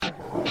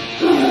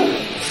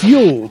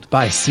Fueled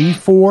by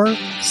C4,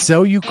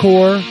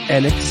 Cellucor,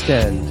 and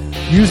Extend.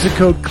 Use the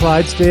code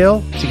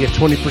Clydesdale to get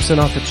 20%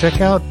 off at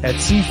checkout at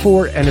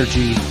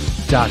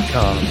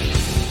c4energy.com.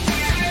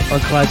 On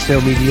Clydesdale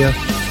Media,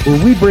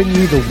 where we bring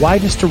you the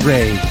widest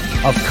array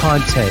of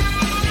content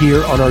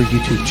here on our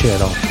YouTube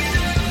channel.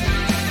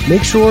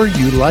 Make sure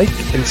you like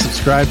and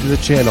subscribe to the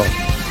channel.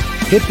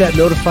 Hit that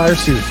notifier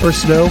so you're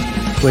first to know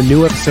when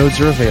new episodes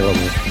are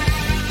available.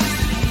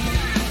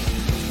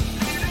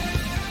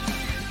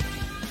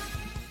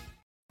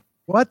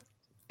 What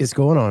is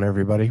going on,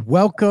 everybody?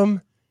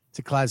 Welcome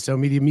to Clydesdale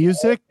Media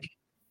Music.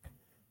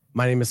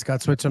 My name is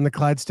Scott Switch. I'm the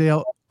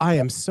Clydesdale. I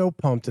am so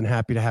pumped and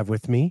happy to have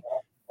with me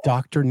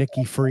Dr.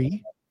 Nikki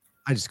Free.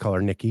 I just call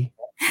her Nikki.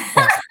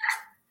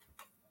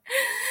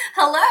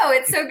 Hello,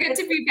 it's so good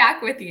to be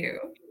back with you.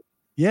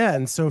 Yeah,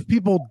 and so if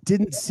people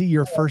didn't see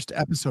your first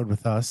episode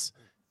with us,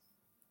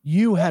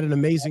 you had an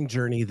amazing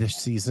journey this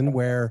season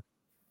where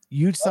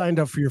you signed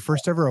up for your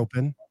first ever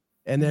open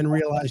and then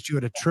realized you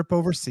had a trip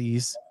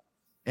overseas.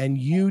 And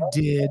you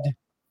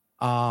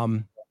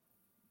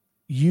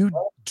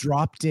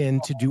dropped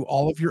in to do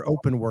all of your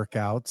open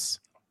workouts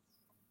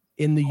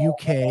in the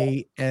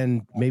UK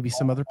and maybe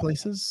some other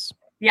places.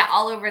 Yeah,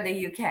 all over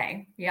the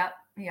UK. Yep.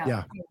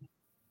 Yeah.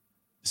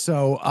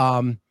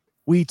 So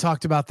we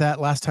talked about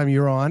that last time you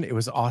were on. It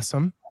was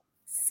awesome.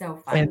 So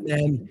fun. And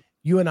then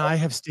you and I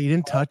have stayed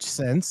in touch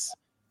since.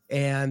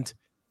 And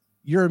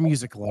you're a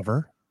music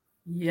lover.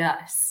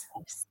 Yes.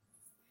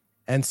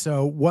 And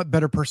so what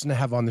better person to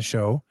have on the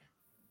show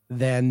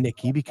than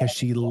Nikki, because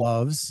she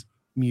loves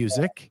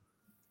music.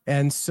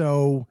 And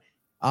so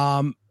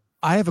I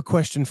have a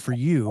question for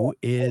you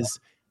is,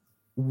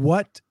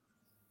 what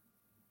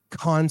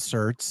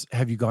concerts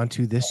have you gone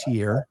to this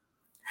year?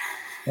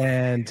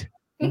 And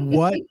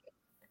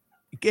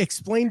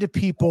explain to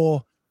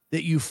people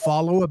that you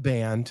follow a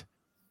band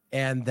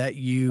and that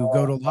you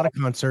go to a lot of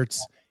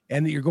concerts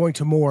and that you're going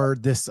to more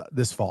this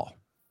fall.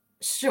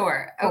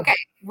 Sure. Okay.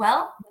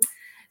 Well,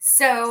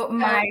 so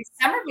my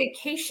summer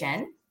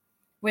vacation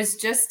was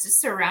just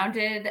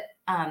surrounded,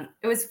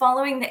 it was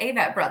following the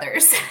Avett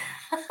Brothers.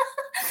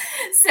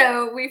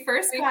 So we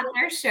first got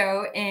their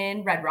show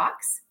in Red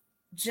Rocks,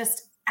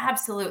 just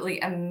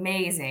absolutely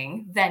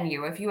amazing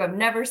venue. If you have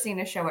never seen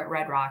a show at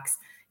Red Rocks,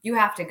 you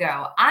have to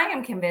go. I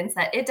am convinced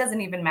that it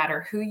doesn't even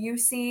matter who you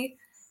see,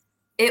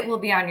 it will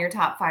be on your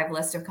top 5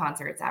 list of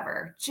concerts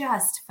ever.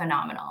 Just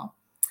phenomenal.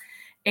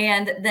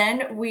 And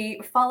then we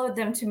followed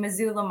them to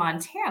Missoula,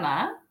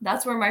 Montana.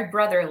 That's where my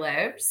brother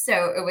lived.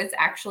 So it was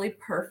actually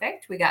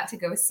perfect. We got to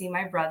go see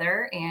my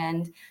brother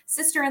and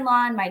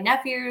sister-in-law and my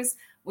nephews.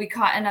 We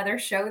caught another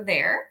show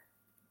there.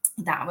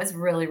 That was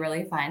really,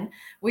 really fun.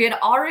 We had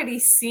already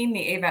seen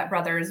the Avett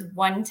Brothers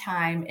one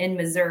time in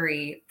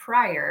Missouri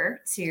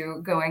prior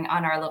to going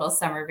on our little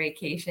summer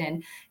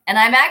vacation. And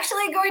I'm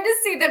actually going to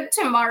see them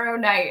tomorrow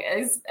night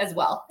as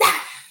well.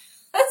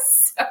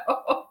 So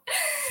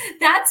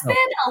that's been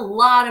a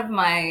lot of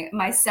my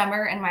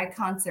summer, and my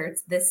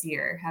concerts this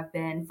year have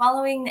been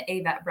following the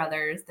Avett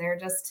Brothers. They're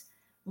just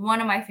one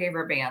of my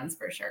favorite bands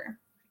for sure.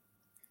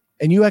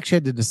 And you actually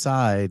had to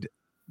decide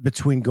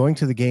between going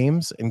to the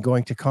games and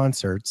going to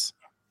concerts.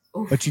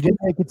 Oof. But you didn't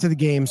make it to the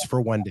games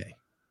for one day.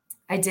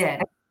 I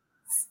did.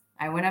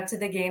 I went up to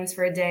the games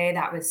for a day.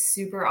 That was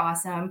super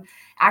awesome.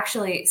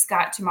 Actually,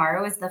 Scott,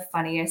 tomorrow is the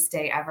funniest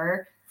day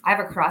ever. I have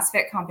a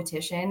CrossFit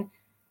competition.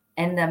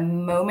 And the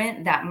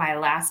moment that my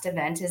last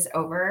event is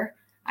over,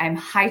 I'm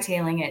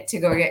hightailing it to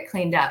go get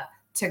cleaned up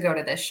to go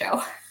to this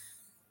show.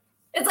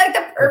 It's like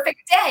the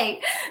perfect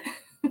day.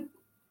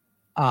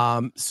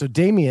 So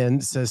Damien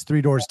says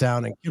 3 Doors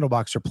Down and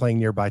Candlebox are playing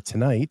nearby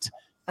tonight,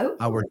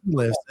 where he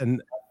lives.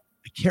 And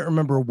I can't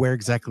remember where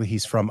exactly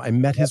he's from. I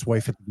met his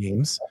wife at the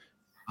games,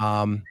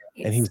 and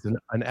he's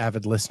an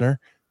avid listener.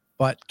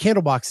 But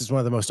Candlebox is one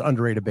of the most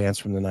underrated bands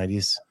from the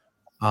 90s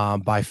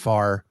by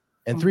far.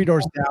 And 3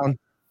 Doors Down,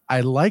 I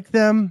like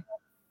them.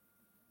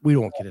 We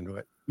won't get into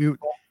it.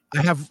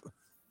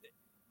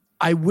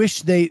 I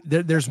wish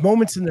there's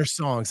moments in their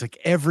songs, like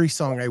every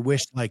song, I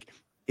wish like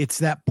it's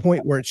that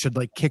point where it should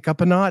like kick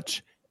up a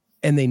notch,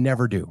 and they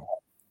never do.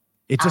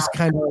 It just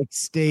kind of like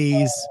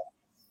stays.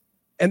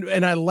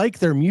 And I like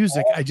their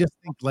music. I just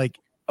think like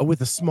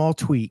with a small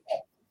tweak,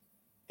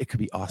 it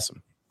could be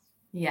awesome.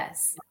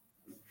 Yes.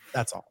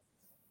 That's all.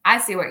 I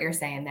see what you're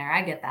saying there.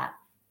 I get that.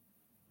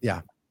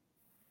 Yeah.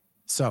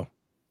 So,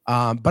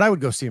 but I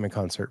would go see them in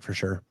concert for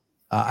sure.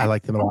 I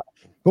like them a lot.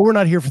 But we're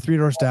not here for 3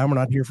 Doors Down. We're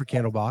not here for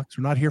Candlebox.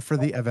 We're not here for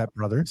the Avett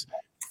Brothers.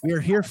 We are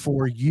here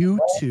for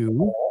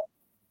U2.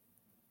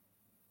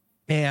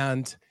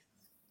 And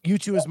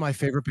U2 is my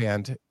favorite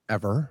band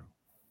ever.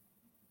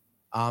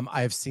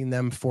 I have seen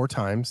them 4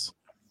 times.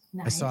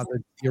 Nice. I saw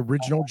the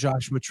original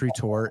Joshua Tree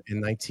tour in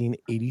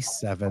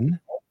 1987.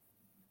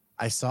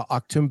 I saw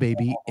Octum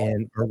Baby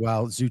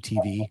Zoo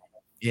TV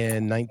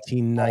in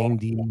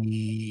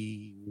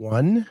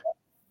 1991.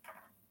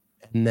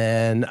 And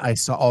then I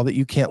saw All That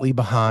You Can't Leave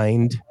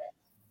Behind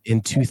in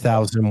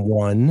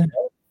 2001.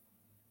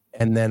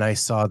 And then I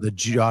saw the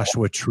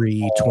Joshua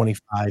Tree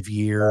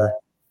 25-year,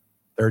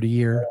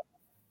 30-year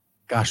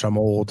Gosh, I'm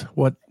old.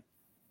 What?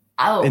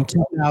 Oh, in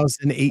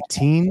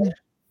 2018.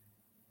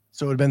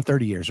 So it would have been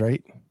 30 years,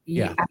 right?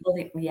 Yeah. I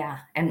believe, yeah.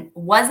 And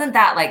wasn't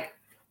that like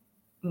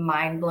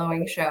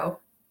mind-blowing show?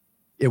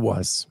 It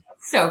was.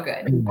 So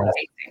good.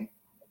 Amazing.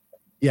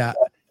 Yeah.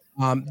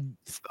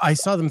 I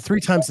saw them 3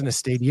 times in a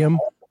stadium,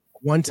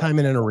 1 time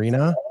in an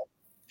arena.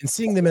 And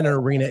seeing them in an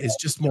arena is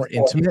just more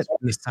intimate,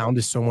 and the sound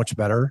is so much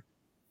better.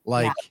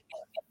 Like,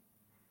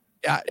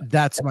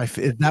 that's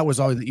that was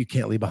All That You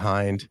Can't Leave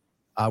Behind,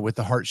 with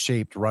the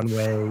heart-shaped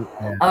runway.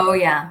 Oh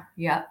yeah,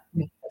 yeah.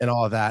 And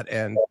all of that.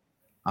 And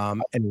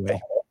anyway,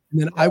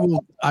 and then I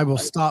will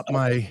stop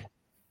my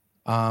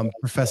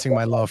professing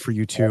my love for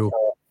U2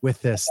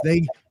 with this.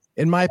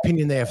 In my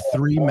opinion, they have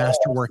 3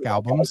 masterwork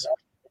albums,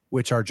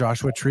 which are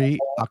Joshua Tree,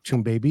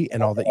 Achtung Baby,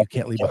 and All That You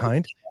Can't Leave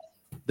Behind.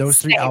 Those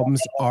 3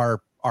 albums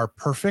are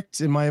perfect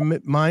in my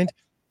mind,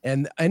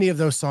 and any of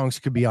those songs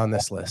could be on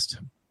this list.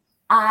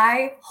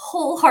 I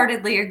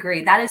wholeheartedly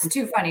agree. That is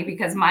too funny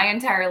because my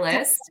entire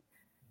list,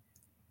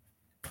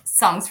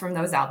 songs from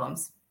those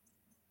albums.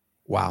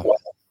 Wow.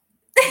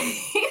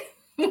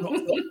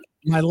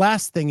 My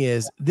last thing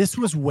is, this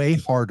was way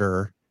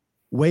harder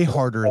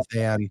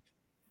than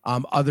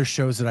other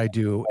shows that I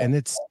do, and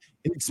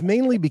it's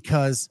mainly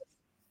because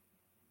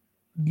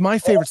my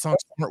favorite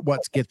songs aren't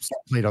what gets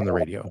played on the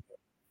radio.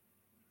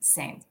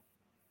 Same.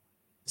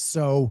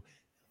 So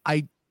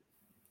I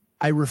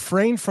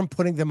refrained from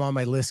putting them on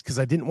my list because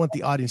I didn't want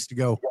the audience to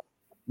go,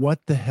 what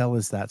the hell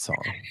is that song?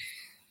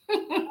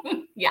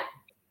 Yeah.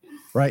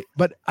 Right.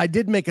 But I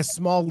did make a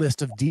small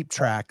list of deep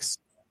tracks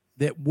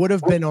that would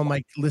have been on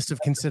my list of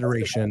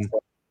consideration.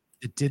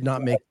 It did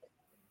not make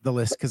the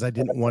list because I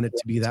didn't want it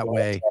to be that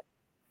way.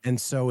 And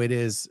so it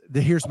is.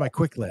 Here's my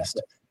quick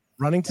list: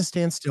 Running to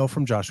Stand Still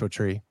from Joshua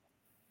Tree,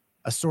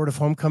 A Sort of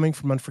Homecoming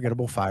from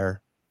Unforgettable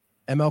Fire,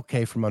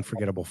 MLK from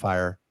Unforgettable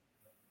Fire,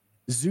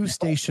 Zoo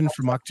Station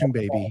from Achtung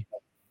Baby,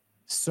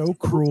 So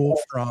Cruel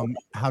from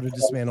How to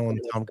Dismantle an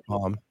Atomic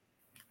Bomb,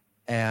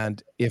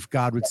 and If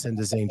God Would Send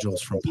His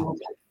Angels from Pop.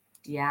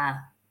 Yeah.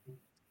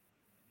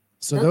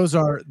 So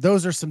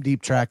those are some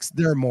deep tracks.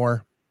 There are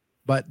more,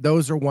 but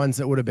those are ones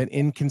that would have been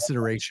in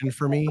consideration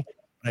for me.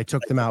 I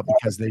took them out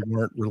because they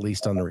weren't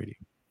released on the radio.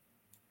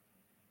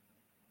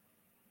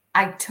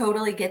 I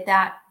totally get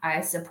that. I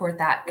support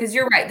that because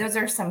you're right. Those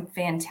are some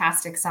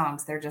fantastic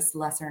songs. They're just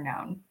lesser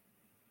known.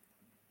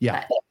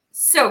 Yeah. But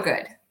so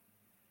good.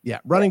 Yeah.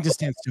 Running to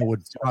Stand Still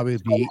would probably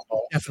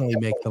definitely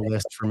make the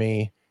list for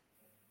me.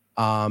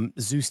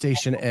 Zoo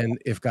Station and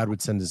If God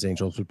Would Send His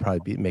Angels would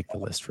probably make the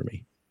list for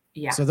me.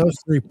 Yeah. So those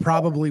 3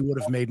 probably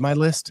would have made my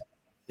list.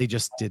 They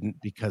just didn't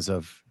because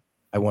of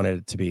I wanted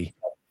it to be.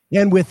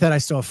 And with that, I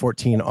still have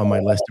 14 on my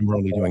list, and we're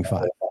only doing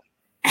 5.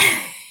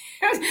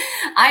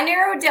 I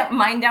narrowed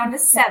mine down to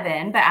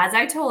 7, but as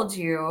I told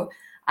you,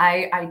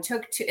 I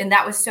took 2, and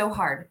that was so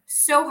hard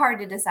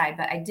to decide.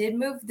 But I did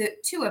move the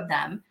 2 of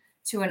them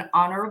to an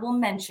honorable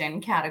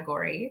mention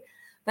category.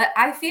 But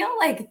I feel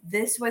like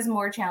this was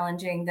more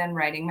challenging than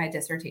writing my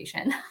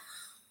dissertation.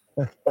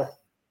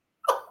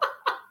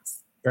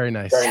 Very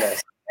nice.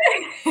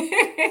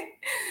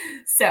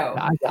 So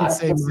I can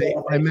say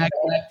my math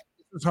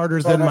was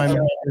harder than my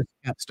master's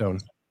capstone.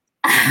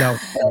 No,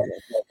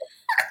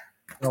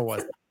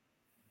 what?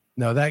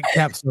 No, that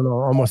capstone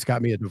almost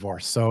got me a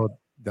divorce. So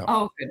no.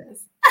 Oh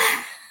goodness.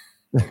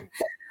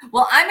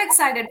 Well, I'm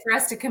excited for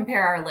us to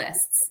compare our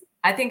lists.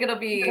 I think it'll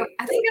be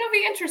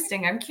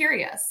interesting. I'm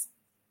curious.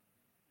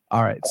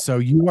 All right. So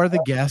you are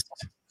the guest.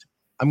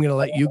 I'm going to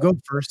let you go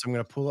first. I'm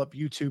going to pull up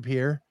YouTube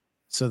here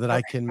so that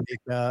I can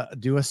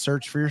do a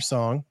search for your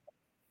song.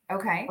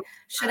 Okay.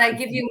 Should I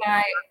give you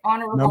my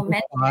honorable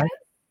mention?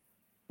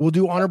 We'll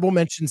do honorable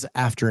mentions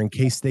after in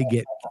case they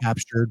get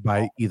captured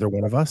by either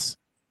one of us.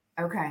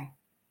 Okay.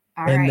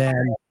 All right.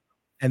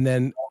 And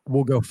then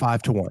we'll go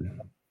 5-1.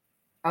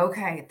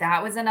 Okay.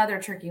 That was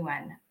another tricky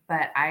one,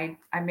 but I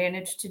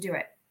managed to do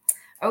it.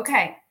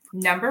 Okay.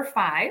 Number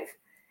 5.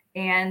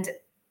 And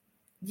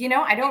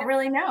I don't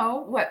really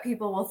know what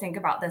people will think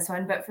about this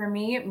one, but for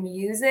me,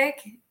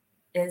 music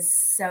is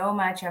so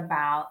much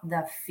about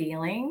the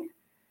feeling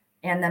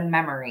and the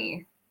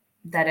memory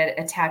that it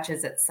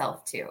attaches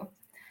itself to.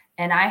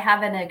 And I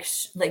have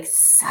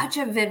such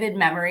a vivid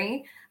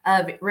memory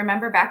of,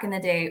 remember back in the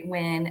day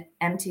when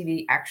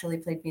MTV actually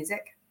played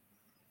music?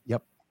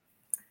 Yep.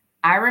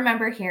 I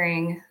remember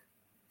hearing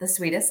The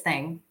Sweetest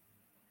Thing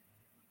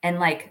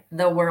and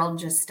the world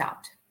just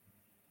stopped.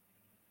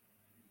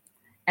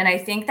 And I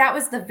think that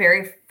was the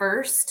very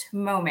first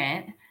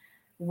moment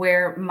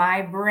where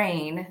my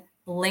brain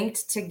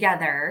linked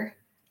together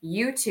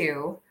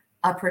U2,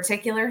 a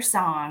particular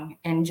song,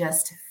 and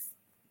just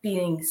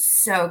being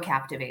so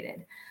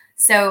captivated.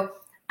 So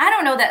I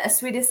don't know that A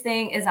Sweetest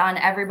Thing is on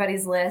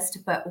everybody's list,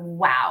 but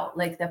wow,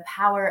 the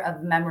power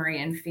of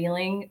memory and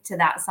feeling to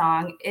that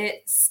song,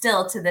 it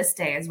still to this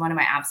day is one of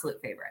my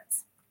absolute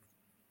favorites.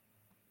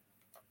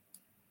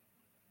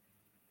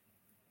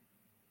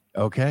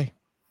 Okay.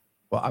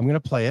 Well, I'm going to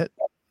play it.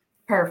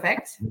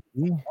 Perfect.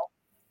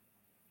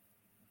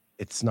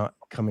 It's not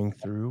coming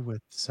through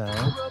with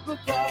sound.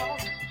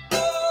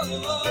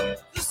 Oh,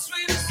 the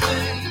sweetest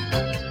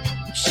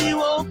thing. She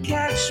won't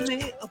catch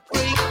me or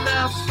break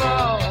my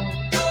fall.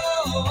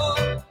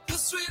 Oh, the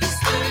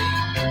sweetest thing.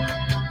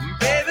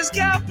 Baby's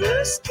got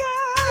blue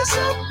skies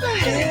up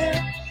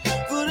ahead,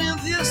 but in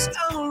this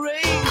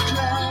rain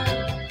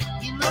cloud,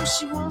 you know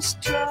she wants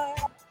to try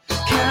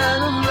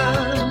kind of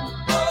love.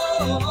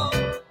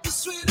 Oh, the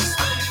sweetest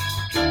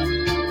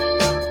thing.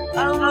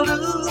 I'm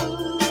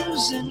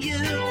losing you.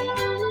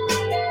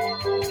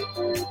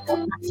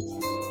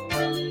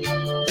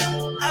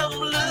 I'm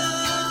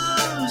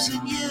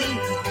losing you.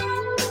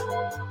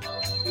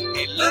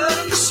 Hey,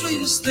 love, the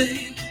sweetest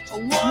thing. I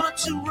wanted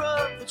to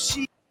run, but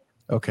she.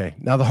 Okay,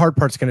 now the hard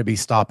part's going to be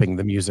stopping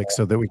the music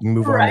so that we can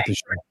move on with the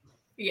show.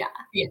 Yeah.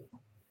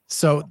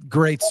 So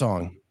great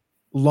song.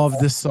 Love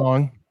this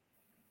song.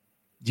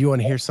 Do you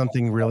want to hear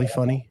something really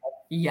funny?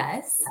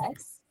 Yes.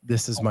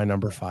 This is my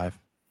number 5.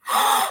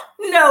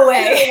 No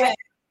way.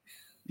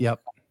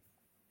 Yep.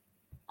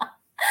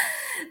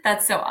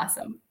 That's so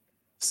awesome.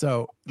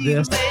 So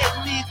this. The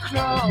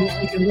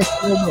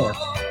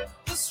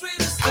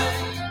sweetest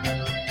thing.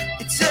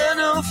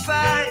 Eternal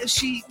fire,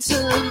 she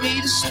turned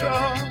me to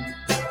straw.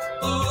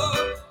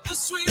 Oh, the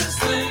sweetest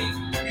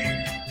thing.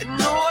 And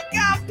no, I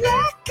got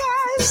black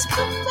eyes,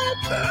 but my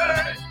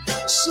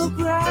bird so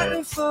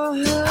bright for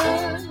her.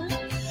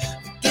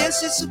 I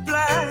guess it's a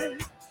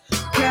blind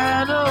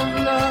kind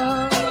of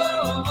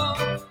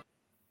love.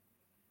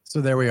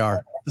 So there we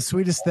are. The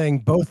sweetest thing,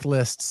 both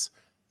lists,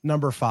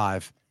 number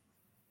 5.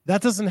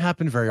 That doesn't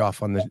happen very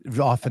often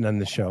on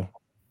the show.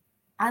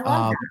 I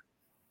love that.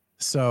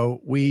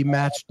 So we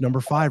matched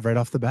number 5 right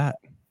off the bat.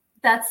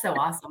 That's so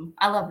awesome.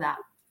 I love that.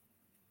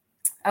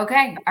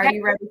 Okay. Are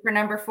you ready for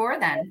number 4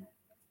 then?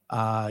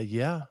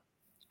 Yeah.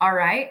 All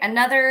right.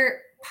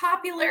 Another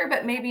popular,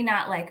 but maybe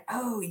not like,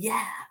 oh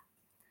yeah,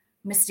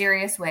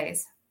 Mysterious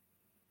Ways.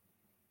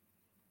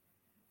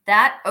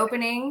 That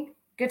opening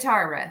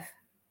guitar riff.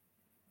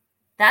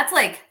 That's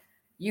like,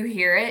 you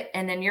hear it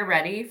and then you're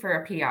ready for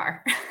a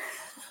PR.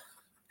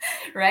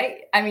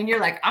 Right? I mean, you're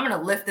like, I'm going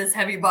to lift this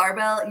heavy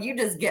barbell. You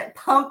just get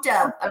pumped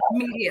up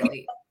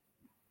immediately.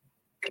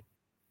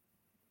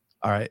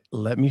 All right.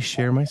 Let me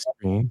share my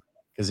screen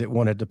because it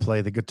wanted to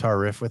play the guitar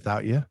riff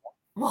without you.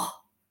 Whoa.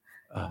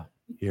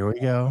 Here we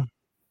go.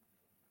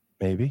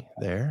 Maybe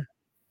there.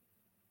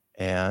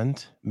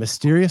 And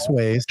Mysterious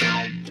Ways.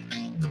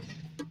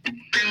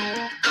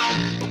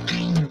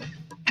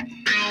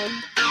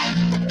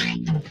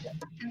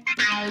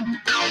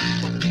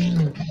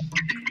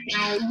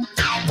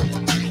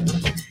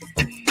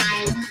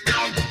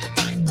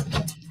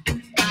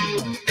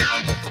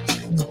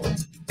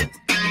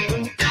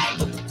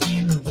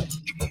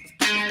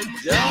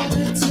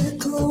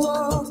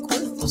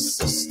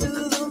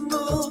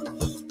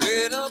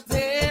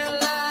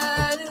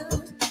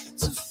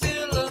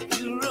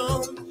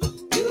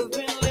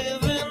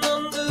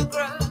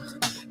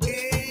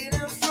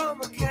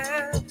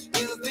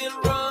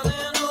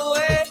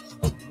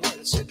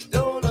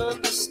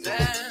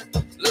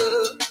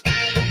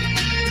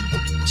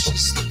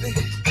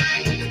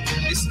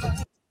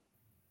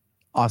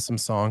 Awesome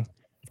song.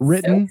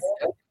 Written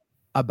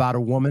about a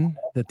woman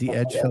that the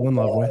Edge fell in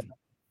love with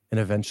and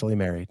eventually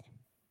married.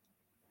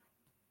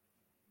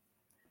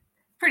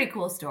 Pretty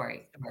cool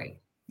story. Right.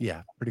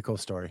 Yeah, pretty cool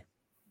story.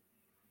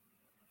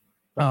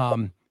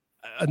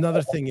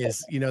 Another thing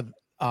is,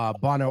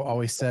 Bono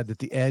always said that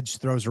the Edge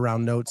throws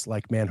around notes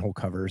like manhole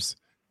covers.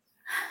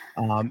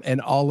 And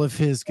all of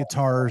his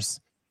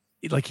guitars,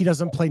 like he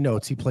doesn't play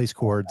notes, he plays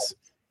chords.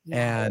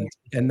 Yeah.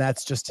 And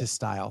that's just his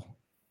style.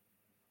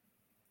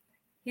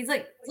 He's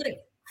like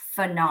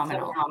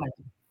phenomenal.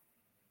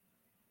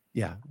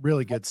 Yeah,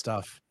 really good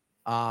stuff.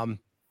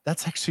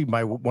 That's actually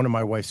one of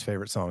my wife's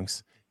favorite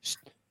songs.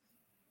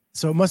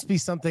 So it must be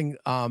something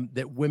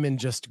that women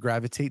just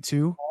gravitate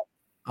to.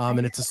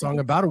 And it's a song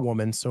about a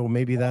woman, so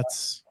maybe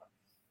that's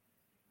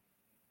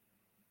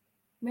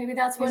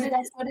what it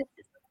is.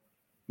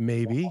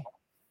 Maybe.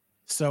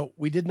 So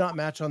we did not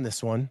match on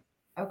this one.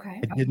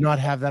 Okay. I did not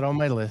have that on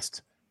my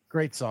list.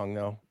 Great song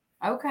though.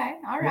 Okay.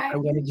 All right. I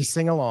wanted to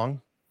sing along.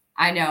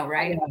 I know,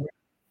 right?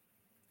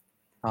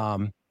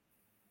 So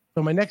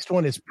my next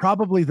one is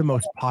probably the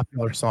most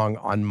popular song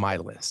on my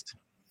list.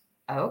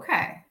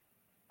 Okay.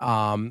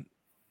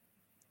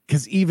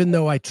 Because even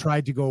though I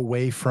tried to go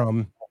away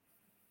from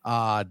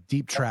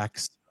deep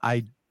tracks,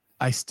 I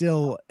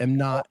still am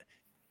not.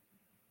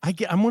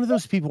 I'm one of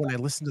those people when I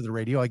listen to the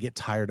radio, I get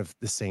tired of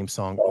the same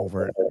song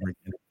over and over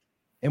again.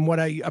 And what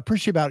I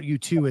appreciate about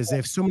U2 is they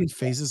have so many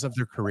phases of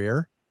their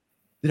career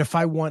that if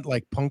I want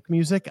like punk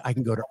music, I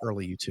can go to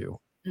early U2.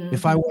 Mm-hmm.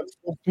 If I want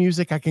folk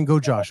music, I can go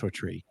Joshua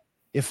Tree.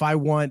 If I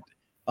want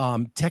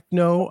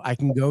techno, I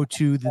can go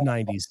to the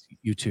 90s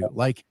U2.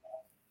 Like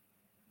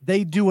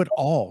they do it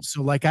all.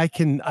 So like I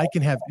can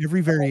have every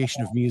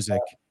variation of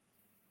music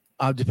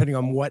depending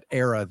on what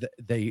era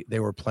they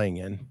were playing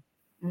in.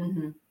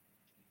 Mm-hmm.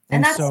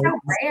 And that's so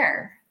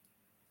rare.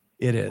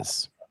 It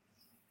is.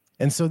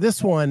 And so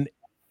this one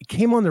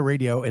came on the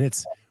radio and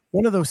it's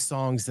one of those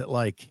songs that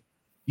like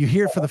you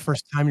hear it for the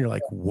first time and you're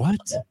like, what?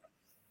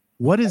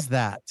 What is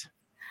that?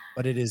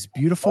 But it is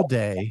Beautiful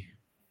Day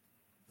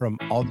from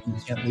All You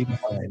Can't Leave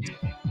Behind.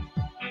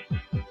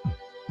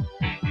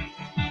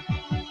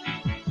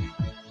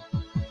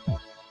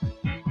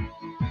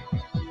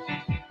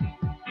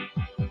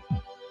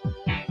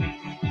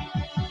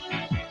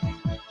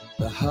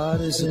 The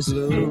heart is a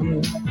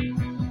blue,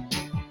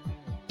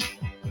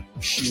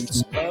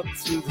 shoots up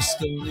through the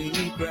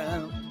stony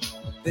ground.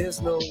 There's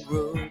no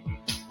room,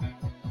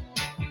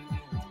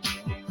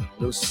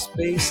 no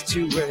space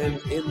to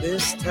rent in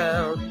this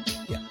town.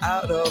 You're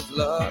out of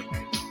luck,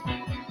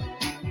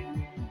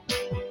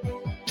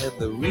 and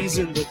the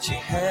reason that you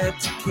had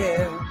to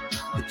care,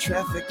 the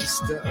traffic is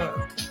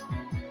stuck,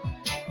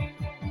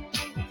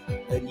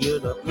 and you're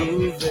not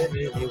moving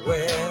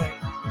anywhere.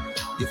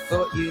 You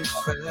thought you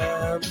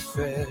found a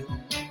friend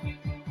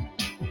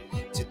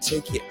to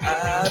take you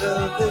out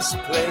of this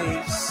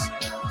place,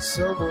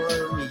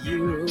 someone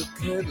you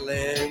could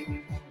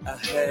lend a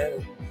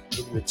hand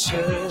in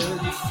return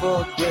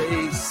for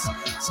grace.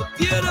 It's a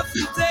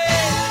beautiful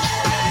day.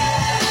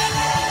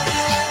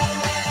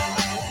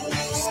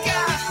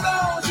 Sky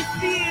falls, you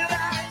feel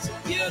like it's a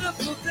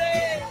beautiful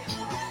day.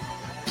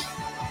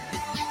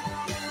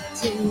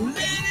 Don't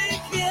let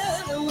it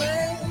get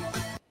away.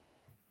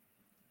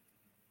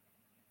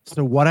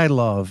 So what I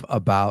love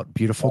about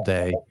Beautiful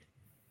Day,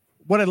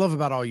 what I love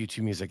about all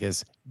U2 music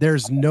is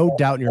there's no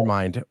doubt in your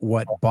mind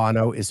what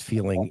Bono is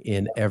feeling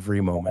in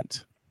every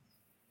moment.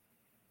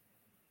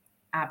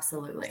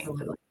 Absolutely.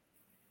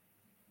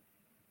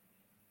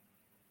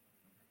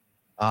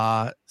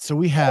 So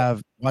we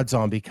have Wad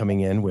Zombie coming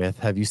in with,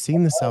 have you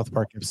seen the South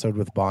Park episode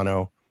with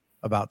Bono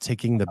about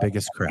taking the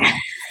biggest crap?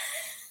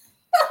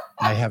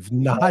 I have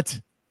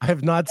not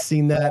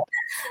seen that.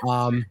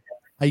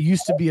 I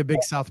used to be a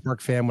big South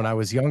Park fan when I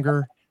was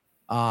younger.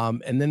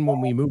 And then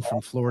when we moved from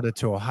Florida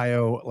to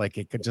Ohio, like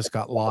it just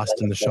got lost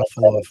in the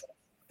shuffle of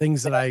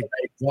things that I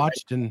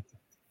watched, and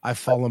I've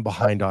fallen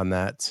behind on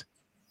that.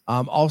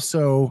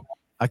 Also,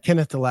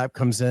 Kenneth DeLapp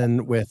comes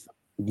in with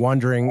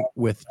Wandering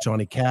with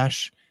Johnny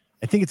Cash.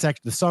 I think it's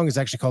actually, the song is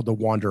actually called The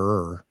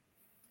Wanderer.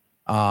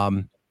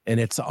 And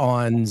it's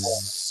on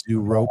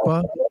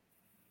Zooropa.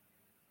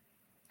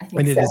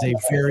 And it is a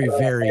very,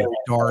 very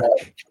dark,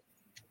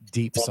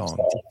 deep song.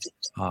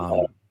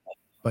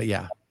 But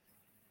yeah,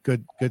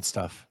 good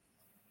stuff.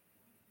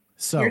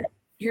 So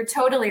you're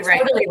totally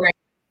right.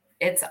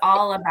 It's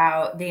all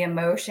about the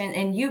emotion,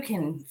 and you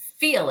can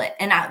feel it.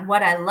 And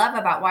what I love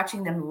about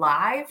watching them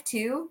live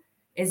too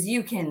is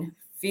you can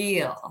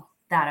feel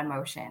that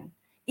emotion,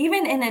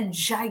 even in a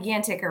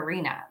gigantic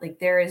arena. Like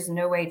there is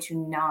no way to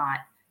not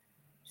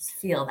just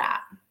feel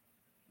that.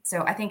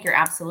 So I think you're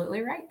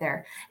absolutely right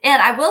there. And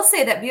I will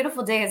say that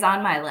Beautiful Day is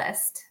on my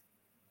list.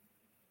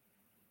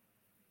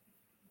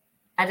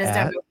 I just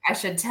don't know if I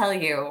should tell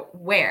you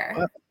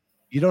where.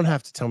 You don't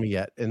have to tell me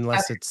yet,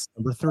 unless it's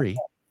number 3.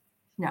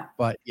 No.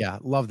 But yeah,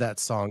 love that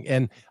song.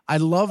 And I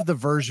love the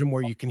version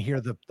where you can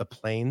hear the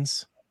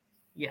planes.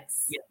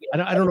 Yes.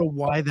 I don't know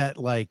why that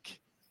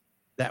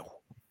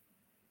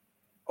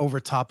over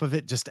top of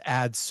it just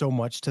adds so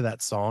much to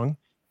that song,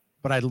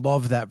 but I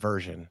love that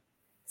version.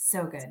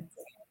 So good.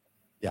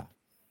 Yeah.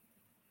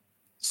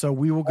 So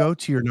we will go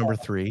to your number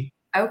 3.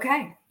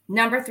 Okay.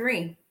 Number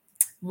 3.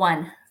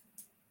 1.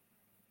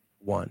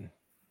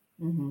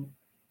 Mm-hmm.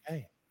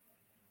 Okay.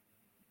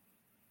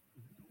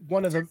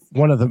 One of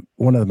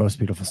the most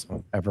beautiful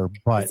songs ever,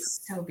 but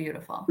it's so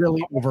beautiful.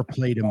 Really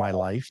overplayed in my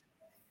life.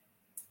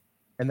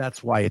 And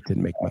that's why it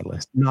didn't make my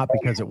list. Not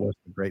because it was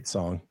a great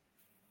song.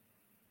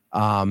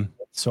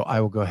 So I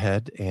will go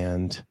ahead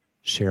and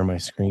share my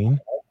screen,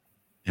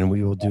 and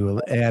we will do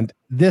and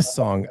this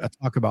song,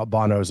 talk about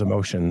Bono's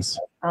emotions.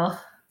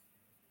 Oh,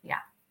 yeah.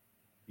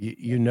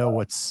 You know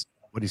what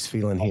he's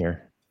feeling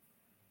here.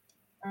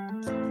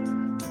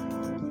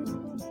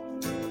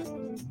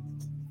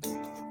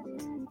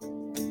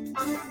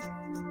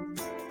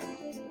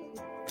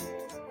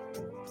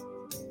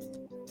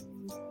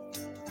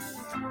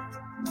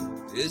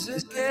 Is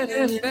it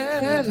getting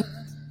better?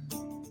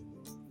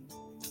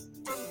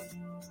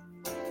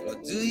 Or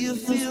do you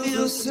feel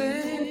the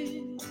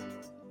same?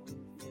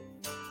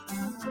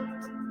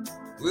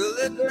 Will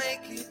it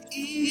make it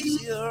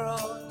easier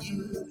on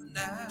you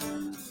now?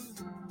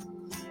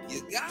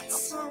 You got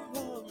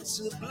someone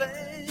to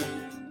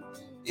blame.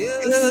 You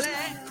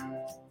said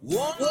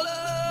one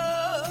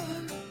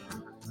love,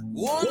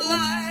 one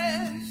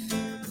life.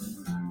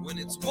 When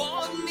it's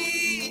one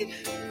need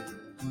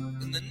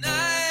in the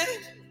night,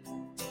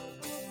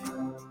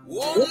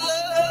 one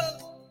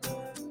love,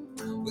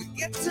 we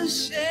get to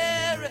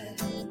share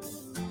it.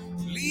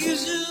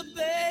 Leaves you,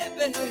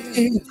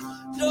 baby,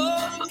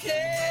 don't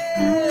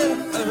care.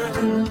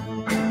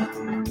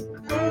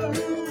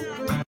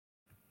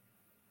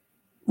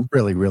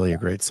 Really, really a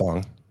great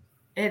song.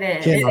 It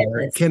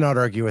is. Cannot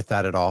argue with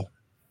that at all.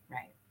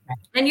 Right.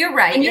 And you're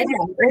right. It is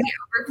pretty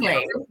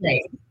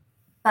overplayed.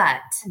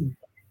 But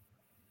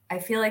I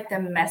feel like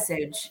the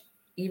message,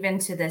 even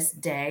to this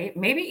day,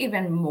 maybe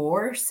even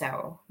more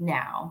so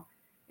now,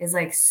 is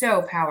like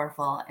so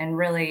powerful, and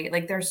really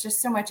like there's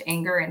just so much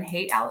anger and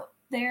hate out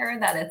there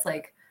that it's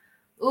like,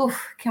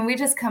 oof, can we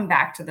just come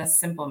back to this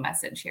simple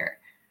message here?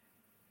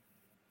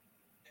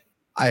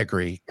 I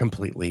agree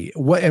completely.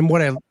 And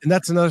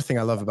that's another thing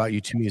I love about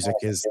U2 music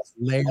is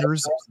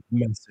layers of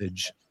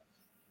message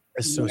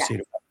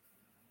associated.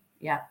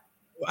 Yeah.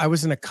 I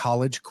was in a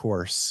college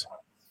course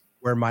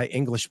where my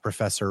English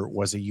professor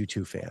was a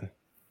U2 fan.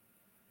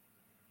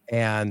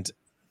 And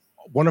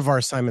one of our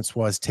assignments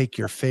was take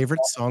your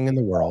favorite song in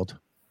the world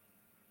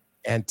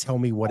and tell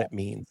me what it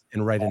means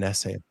and write an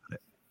essay about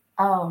it.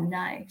 Oh,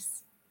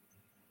 nice.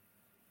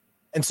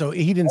 And so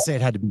he didn't say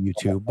it had to be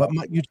U2, but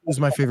U2 was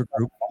my favorite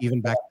group even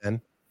back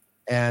then.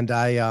 And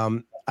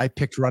I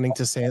picked Running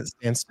to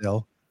Stand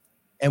Still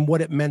and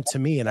what it meant to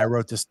me. And I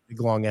wrote this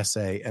big long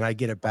essay and I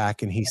get it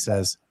back and he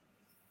says,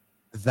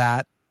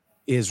 that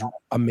is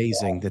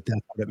amazing that's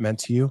what it meant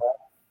to you.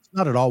 It's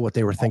not at all what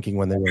they were thinking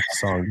when they wrote the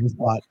song. They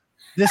thought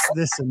this,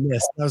 and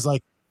this. And I was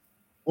like,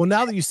 well,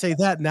 now that you say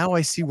that, now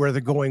I see where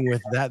they're going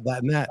with that,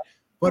 and that.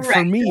 But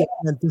for me, it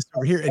meant this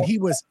over here. And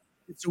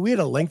so we had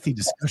a lengthy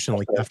discussion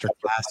like after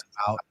class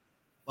about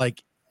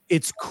like,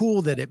 it's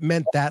cool that it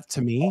meant that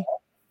to me.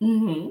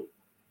 Mm-hmm.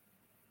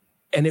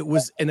 And it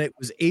was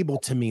able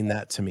to mean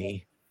that to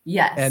me.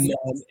 Yes.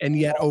 And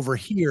yet over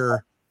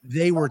here,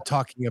 they were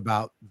talking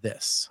about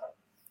this.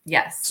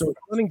 Yes. So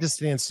Running to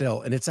Stand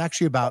Still, and it's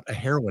actually about a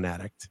heroin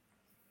addict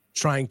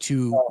trying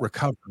to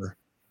recover.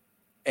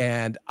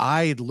 And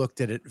I looked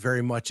at it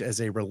very much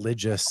as a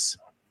religious,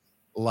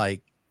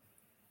 like,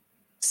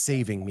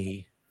 saving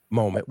me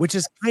moment, which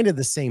is kind of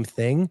the same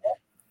thing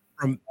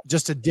from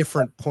just a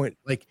different point.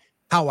 Like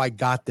how I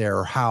got there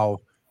or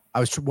how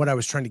what I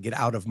was trying to get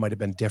out of might have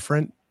been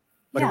different,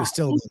 but it was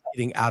still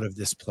getting out of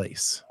this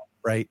place.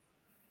 Right.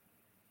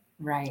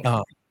 Right.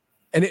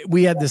 And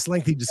we had this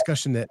lengthy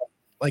discussion that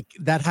like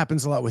that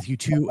happens a lot with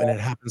U2 and it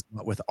happens a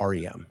lot with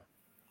REM.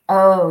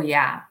 Oh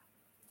yeah.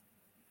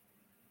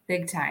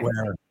 Big time.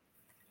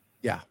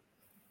 Yeah.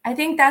 I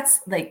think that's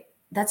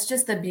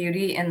just the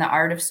beauty in the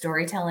art of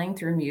storytelling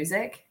through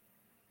music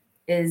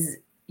is,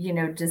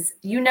 just,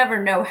 you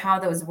never know how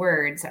those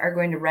words are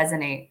going to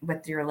resonate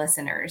with your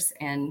listeners.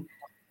 And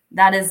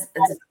that is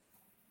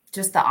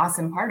just the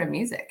awesome part of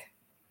music.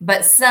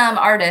 But some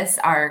artists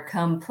are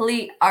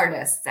complete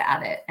artists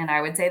at it. And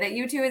I would say that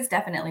U2 is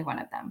definitely one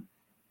of them.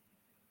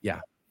 Yeah.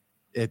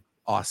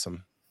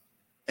 Awesome.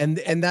 And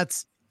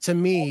that's to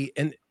me,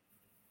 and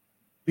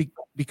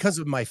because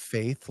of my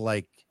faith,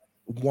 like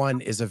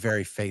One is a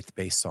very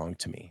faith-based song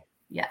to me.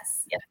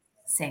 Yes. Yeah.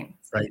 Same.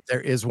 Right.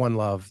 There is one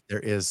love. There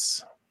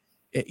is,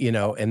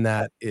 and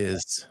that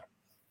is,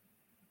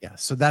 yeah.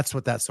 So that's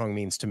what that song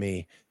means to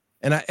me.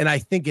 And I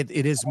think it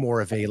is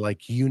more of a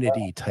like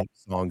unity type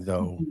song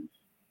though,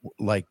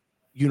 like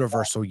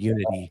universal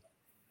unity.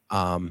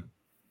 So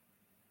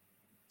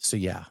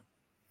yeah.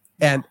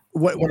 And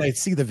when I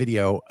see the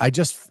video, I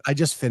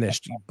just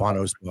finished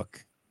Bono's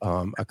book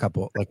a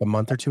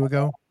month or two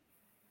ago.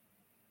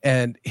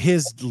 And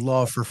his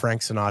love for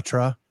Frank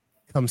Sinatra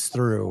comes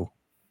through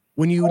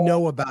when you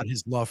know about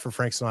his love for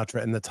Frank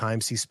Sinatra and the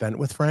times he spent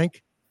with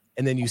Frank.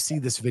 And then you see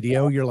this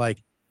video, you're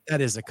like,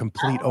 that is a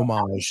complete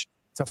homage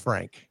to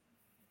Frank.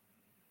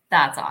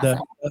 That's awesome.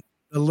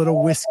 The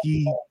little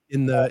whiskey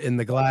in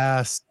the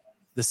glass,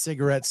 the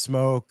cigarette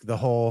smoke, the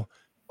whole,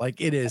 like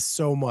it is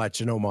so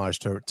much an homage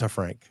to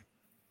Frank.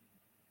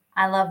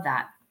 I love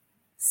that.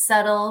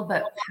 Subtle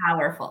but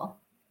powerful.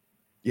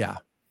 Yeah.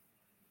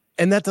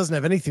 And that doesn't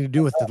have anything to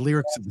do with the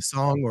lyrics of the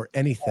song or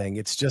anything.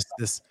 It's just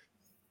this.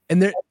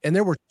 And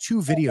there were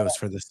two videos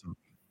for this song.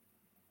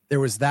 There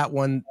was that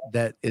one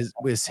that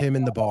was him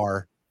in the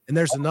bar. And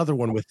there's another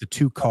one with the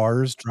two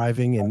cars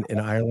driving in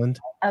Ireland.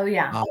 Oh,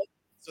 yeah.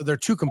 So they're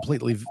two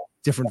completely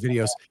different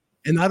videos.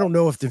 And I don't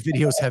know if the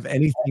videos have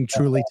anything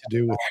truly to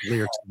do with the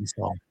lyrics of the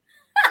song.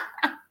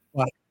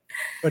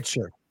 But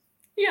sure.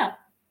 Yeah.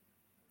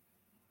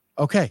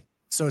 Okay.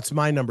 So it's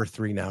my number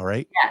 3 now,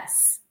 right?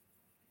 Yes.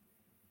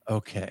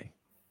 Okay.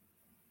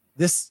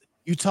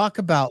 You talk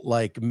about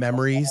like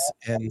memories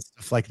and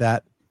stuff like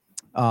that,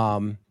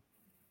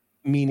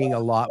 meaning a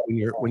lot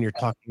when you're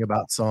talking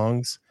about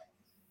songs.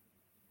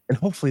 And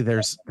hopefully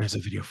there's a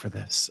video for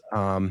this.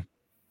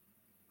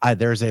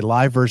 There's a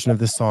live version of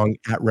this song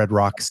at Red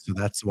Rocks, so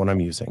that's the one I'm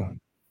using.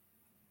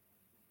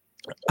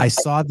 I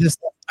saw them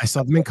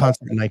in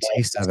concert in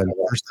 1987,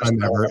 first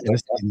time ever in a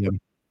stadium.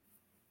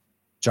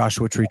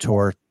 Joshua Tree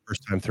tour,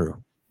 first time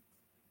through.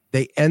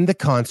 They end the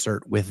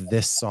concert with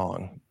this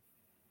song,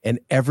 and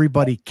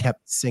everybody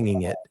kept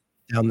singing it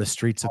down the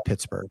streets of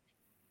Pittsburgh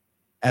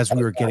as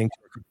we were getting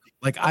to,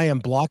 like, I am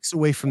blocks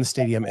away from the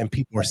stadium and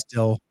people are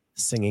still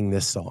singing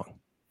this song.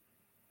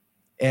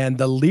 And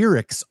the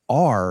lyrics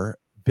are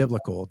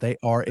biblical.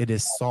 It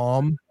is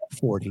Psalm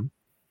 40.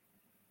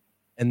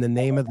 And the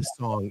name of the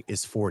song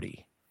is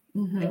 40.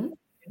 Mm-hmm.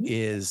 It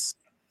is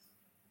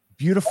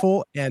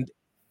beautiful, and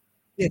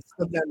it's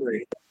the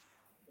memory.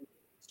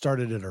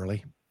 Started it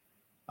early,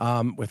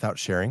 without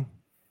sharing.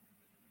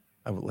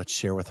 Let's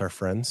share with our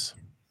friends.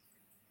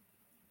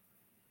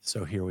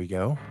 So here we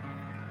go.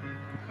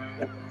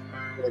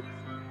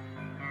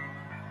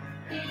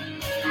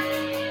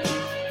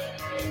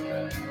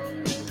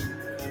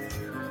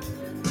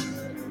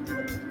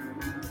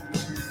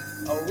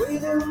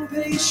 Waiting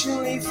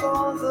patiently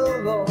for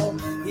the Lord,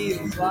 He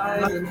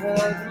applied and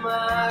heard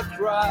my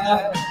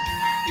cry.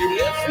 He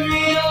lifts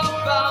me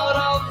up out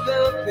of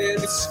the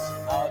pits,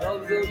 out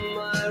of the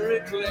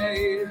miry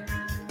clay.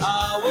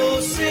 I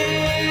will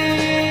sing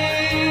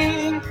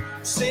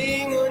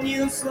a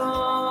new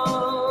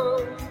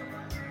song.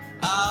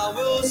 I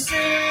will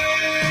sing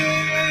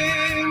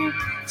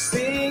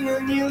a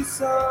new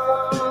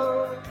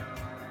song.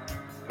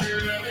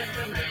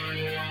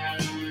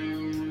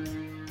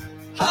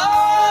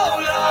 How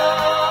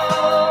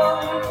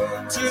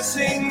long to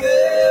sing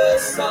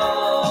this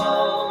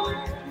song?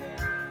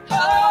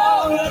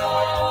 How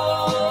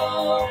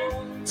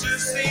long to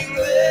sing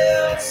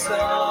this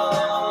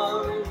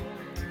song?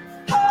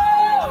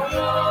 How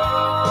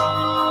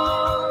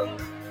long?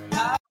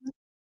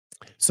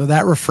 So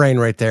that refrain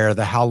right there,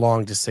 the how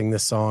long to sing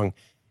this song,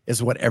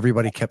 is what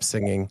everybody kept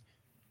singing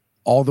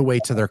all the way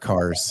to their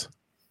cars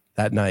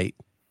that night.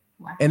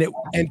 Wow.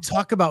 And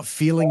talk about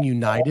feeling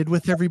united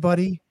with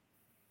everybody.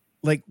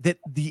 Like that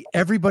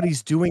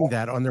everybody's doing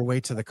that on their way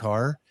to the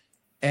car,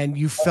 and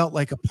you felt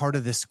like a part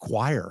of this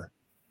choir.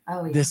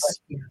 Oh, yeah. This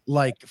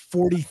like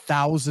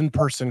 40,000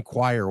 person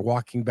choir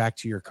walking back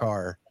to your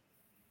car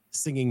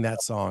singing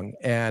that song.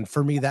 And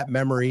for me, that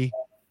memory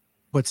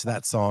puts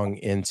that song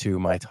into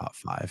my top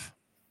 5.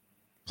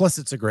 Plus,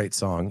 it's a great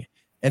song.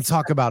 And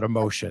talk about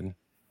emotion.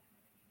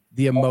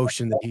 The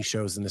emotion that he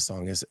shows in the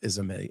song is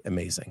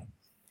amazing.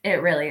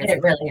 It really is.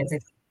 It really is.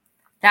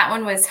 That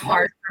one was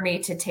hard for me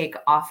to take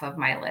off of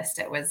my list.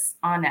 It was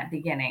on at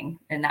beginning,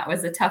 and that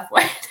was a tough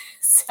one.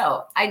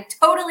 So I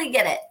totally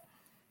get it.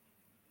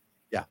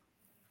 Yeah.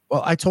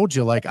 Well, I told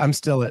you, like, I'm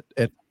still at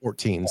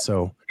 14,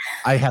 so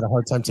I had a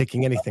hard time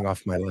taking anything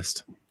off my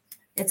list.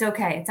 It's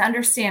okay. It's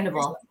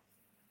understandable.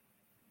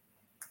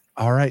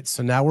 All right.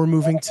 So now we're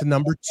moving to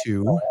number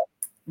 2.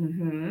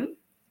 Mm-hmm.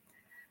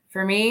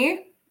 For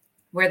me,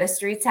 Where the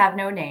Streets Have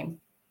No Name.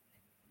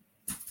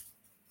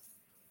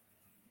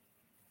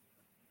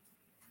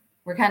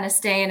 We're kind of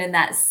staying in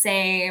that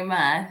same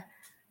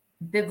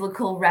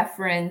biblical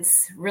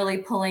reference, really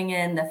pulling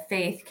in the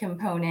faith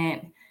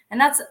component.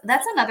 And that's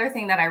another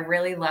thing that I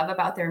really love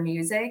about their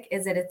music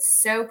is that it's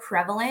so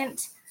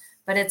prevalent,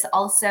 but it's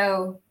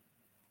also,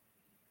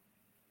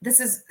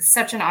 this is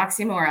such an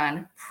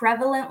oxymoron,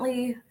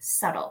 prevalently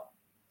subtle.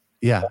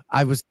 Yeah,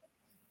 I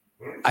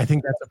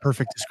think that's a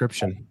perfect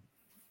description.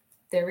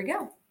 There we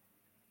go.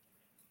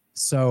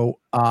 So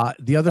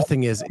the other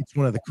thing is, it's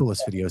one of the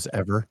coolest videos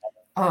ever.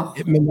 Oh.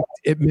 It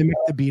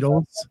mimicked the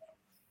Beatles,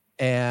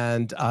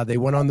 and they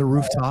went on the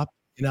rooftop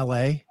in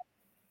LA,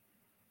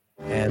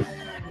 and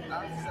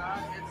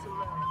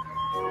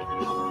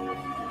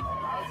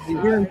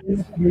you're in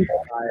the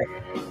sky,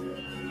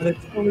 but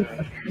it's only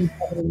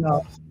coming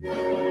up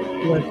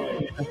with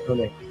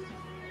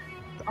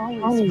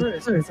always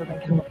first in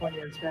Southern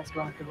California's best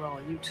rock and roll.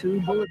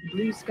 U2, Bullet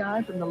Blue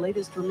Sky from the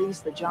latest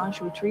release, The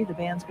Joshua Tree. The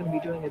band's going to be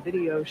doing a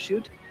video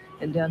shoot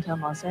in downtown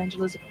Los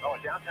Angeles. Oh,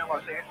 downtown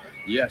Los Angeles?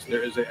 Yes,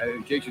 there is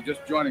in case you're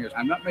just joining us,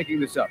 I'm not making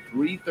this up,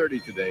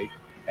 3:30 today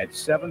at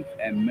 7th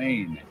and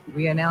Main.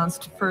 We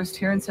announced first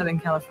here in Southern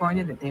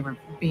California that they were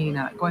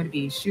going to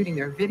be shooting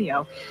their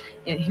video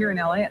here in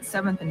LA at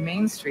 7th and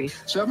Main Street.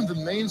 7th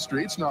and Main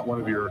Street's not one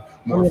of your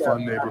more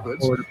fun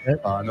neighborhoods.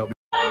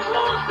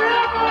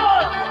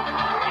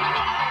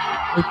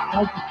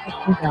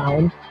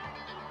 Down.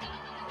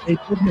 They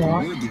did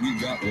not. The word that we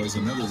got was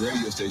another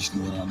radio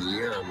station went on the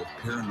air with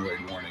paranoid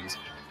warnings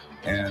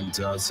and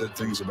said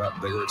things about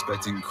they were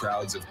expecting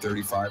crowds of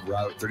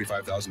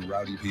 35,000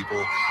 rowdy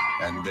people,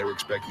 and they were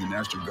expecting the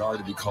National Guard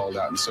to be called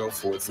out and so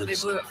forth. So they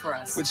blew it for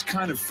us. Which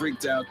kind of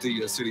freaked out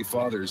the city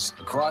fathers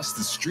across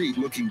the street,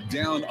 looking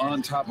down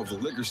on top of the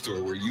liquor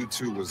store where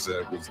U2 was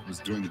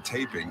doing the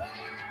taping,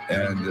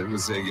 and it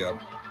was a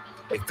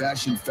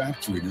fashion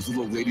factory. There's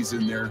little ladies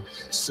in there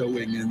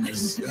sewing, and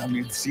this,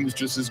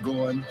 seamstress is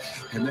going,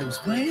 and there was,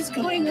 what is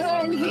going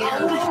on here?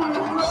 I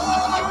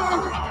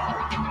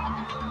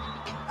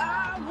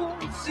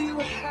want to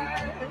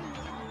hide.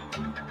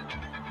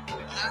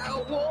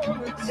 I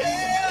want to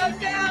tear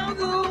down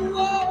the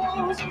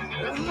walls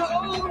and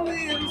hold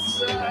me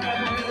inside.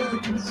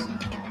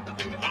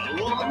 I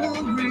want to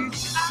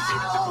reach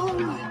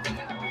out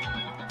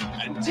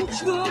and touch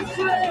the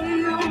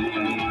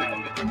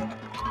flame.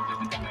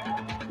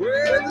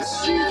 Where the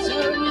streets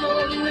have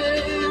no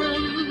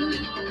name.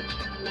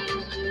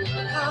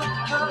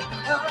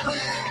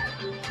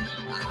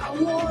 I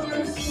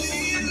wanna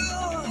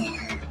feel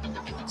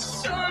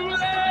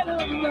sunlight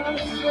on my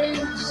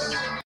face.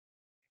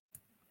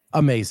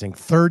 Amazing.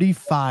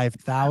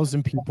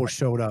 35,000 people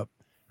showed up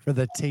for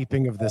the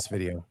taping of this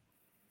video.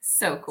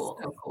 So cool.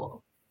 So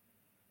cool.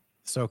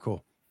 So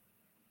cool.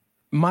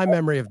 My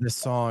memory of this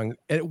song,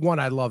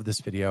 I love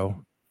this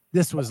video.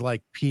 This was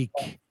like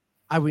peak.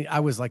 I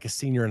was like a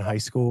senior in high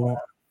school,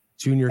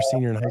 senior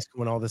in high school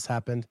when all this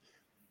happened.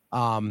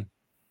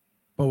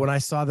 But But when I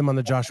saw them on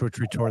the Joshua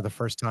Tree tour the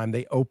first time,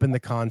 they opened the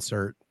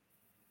concert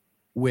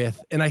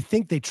with, and I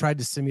think they tried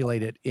to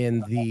simulate it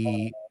in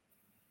the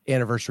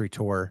anniversary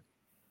tour,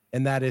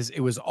 and that is,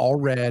 it was all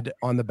red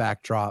on the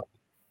backdrop.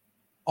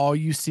 All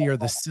you see are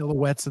the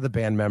silhouettes of the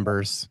band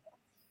members.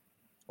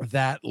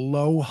 That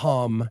low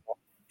hum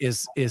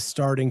is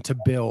starting to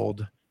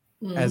build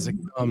as it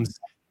comes,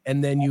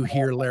 and then you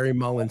hear Larry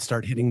Mullen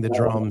start hitting the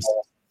drums,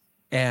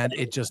 and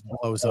it just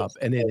blows up,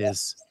 and it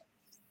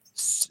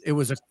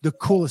was the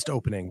coolest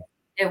opening.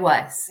 It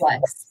was.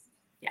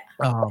 Yeah.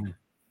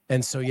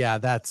 And so yeah,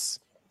 that's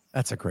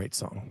a great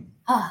song.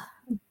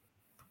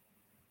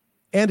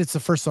 And it's the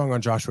first song on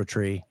Joshua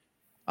Tree,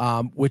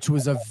 which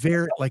was a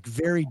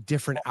very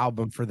different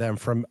album for them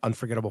from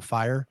Unforgettable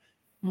Fire.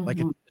 Like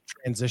it's a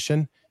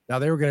transition. Now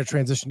they were going to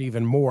transition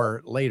even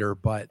more later,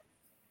 but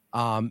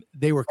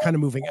they were kind of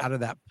moving out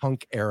of that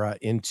punk era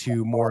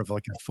into more of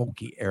like a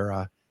folky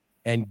era,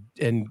 and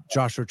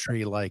Joshua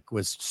Tree like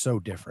was so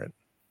different.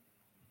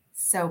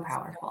 So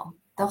powerful.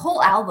 The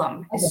whole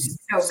album is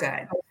so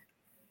good.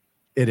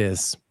 It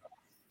is.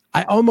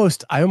 I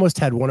almost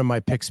had one of my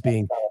picks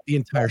being the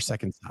entire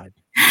second side,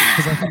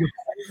 because I think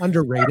it's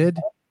underrated.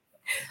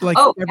 Like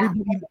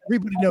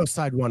everybody knows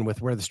side one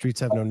with Where the Streets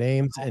Have No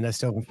Names, and I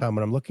Still Haven't Found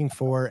What I'm Looking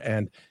For,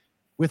 and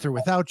With or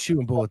Without You,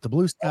 and Bullet the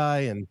Blue Sky,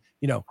 and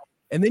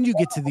and then you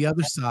get to the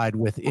other side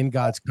with In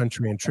God's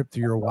Country and Trip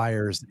Through Your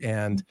Wires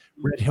and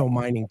Red Hill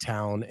Mining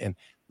Town, and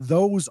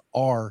those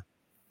are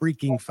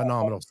freaking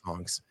phenomenal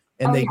songs,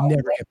 and they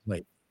never get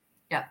played.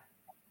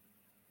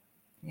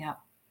 Yeah.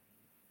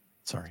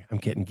 Sorry, I'm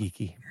getting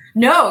geeky.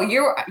 No,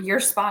 you're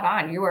spot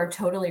on. You are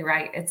totally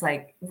right. It's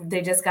like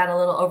they just got a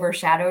little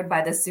overshadowed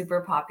by the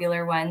super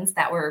popular ones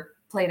that were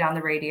played on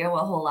the radio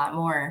a whole lot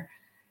more.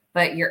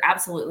 But you're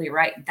absolutely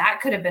right. That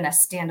could have been a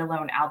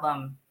standalone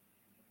album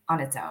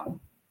on its own.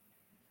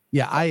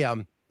 Yeah, I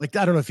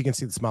don't know if you can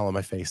see the smile on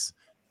my face.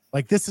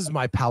 Like, this is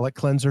my palate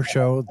cleanser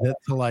show.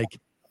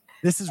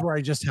 This is where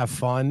I just have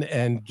fun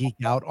and geek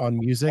out on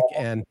music,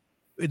 and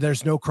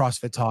there's no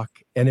CrossFit talk,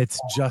 and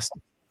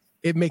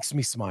it makes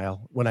me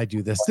smile when I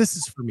do this. This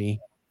is for me.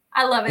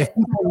 I love it. If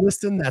people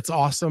listen, that's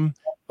awesome.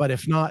 But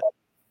if not,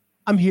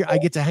 I'm here. I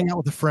get to hang out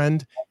with a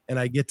friend, and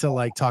I get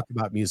to talk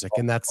about music,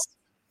 and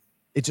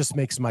it just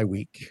makes my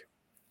week.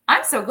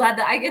 I'm so glad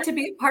that I get to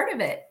be a part of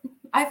it.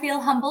 I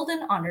feel humbled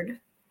and honored.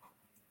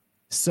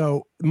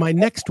 So my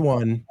next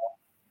one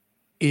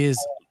is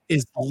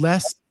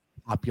less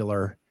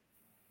popular,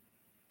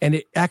 and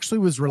it actually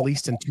was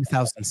released in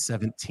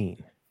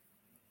 2017.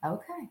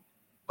 Okay.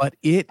 But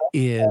it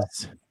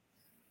is,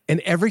 and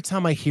every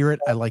time I hear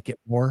it, I like it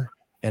more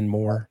and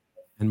more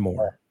and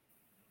more.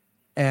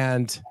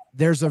 And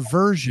there's a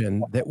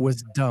version that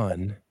was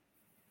done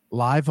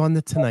live on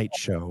The Tonight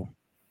Show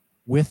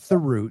with The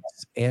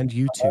Roots and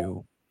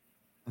U2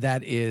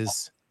 that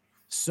is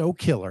so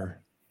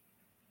killer.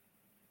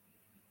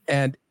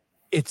 And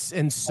it's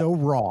so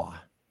raw.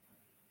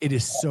 It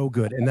is so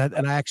good. And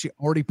I actually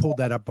already pulled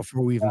that up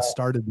before we even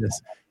started this,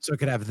 so I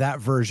could have that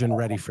version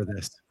ready for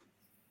this.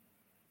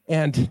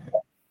 And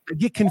I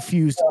get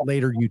confused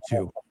later,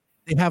 U2.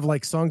 They have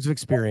Songs of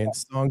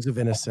Experience, Songs of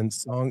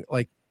Innocence,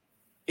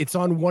 it's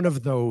on one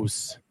of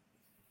those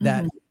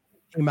that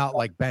came out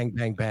bang,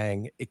 bang,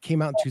 bang. It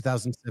came out in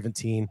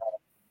 2017.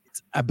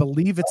 I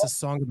believe it's a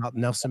song about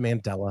Nelson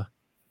Mandela,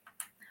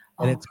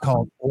 and it's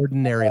called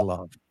Ordinary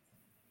Love.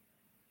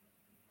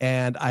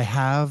 And I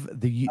have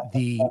the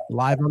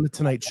live on The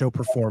Tonight Show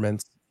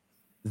performance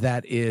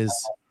that is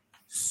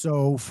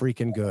so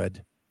freaking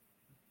good.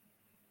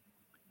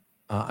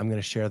 I'm going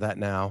to share that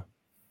now.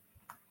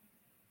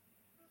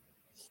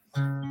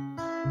 The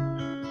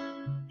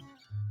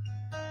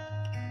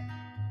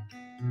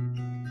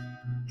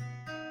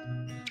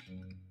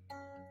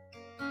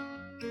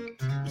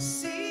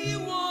sea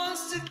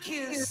wants to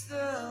kiss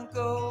the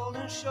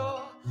golden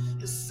shore.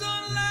 The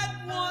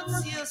sunlight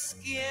wants your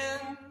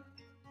skin.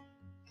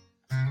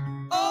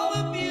 All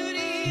the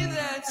beauty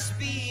that's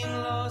been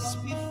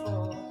lost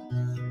before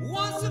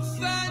wants to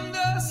find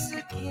us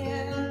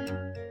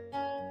again.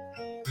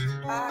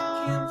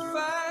 I can't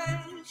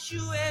find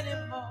you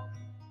anymore.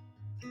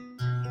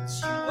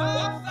 It's you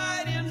I'm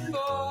fighting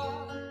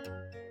for.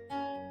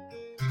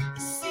 The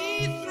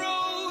sea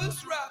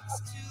throws rocks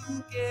to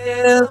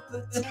get up a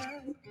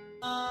tide,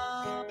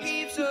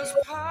 leaves us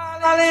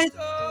polished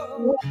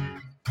gold.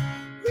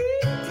 We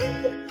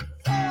can't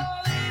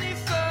fall any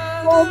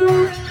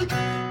further.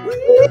 We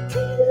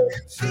can't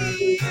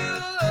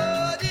feel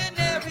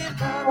ordinary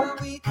love.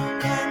 We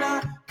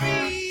cannot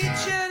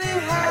reach any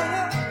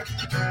higher.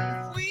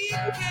 We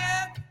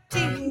can't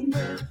deal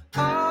with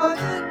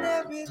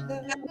ordinary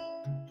love.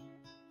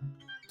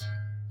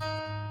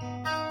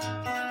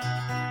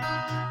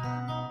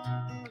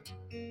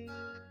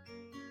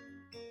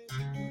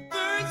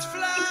 Birds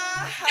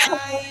fly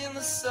high in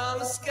the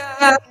summer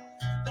sky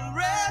and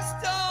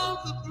rest on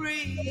the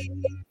breeze.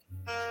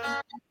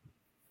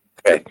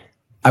 Okay.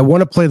 I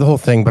want to play the whole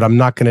thing, but I'm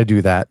not going to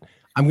do that.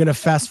 I'm going to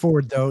fast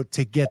forward though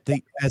to get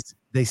as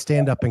they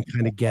stand up and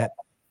kind of get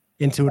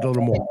into it a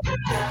little more. Feel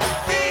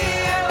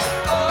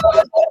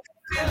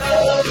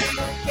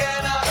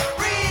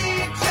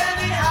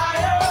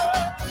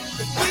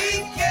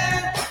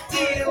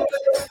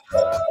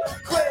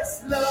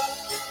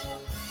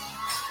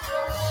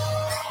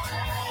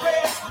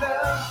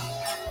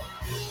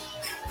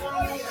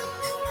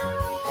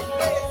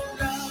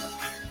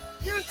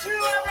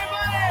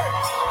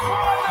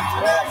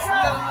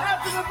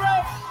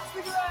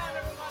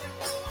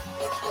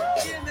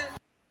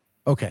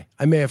Okay,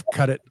 I may have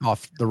cut it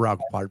off the rock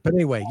part, but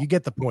anyway, you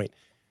get the point.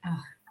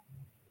 Oh.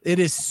 It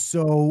is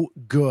so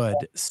good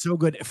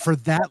for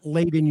that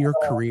late in your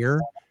career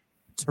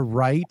to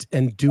write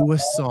and do a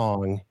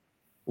song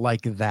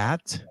like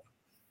that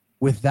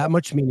with that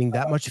much meaning,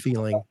 that much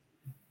feeling,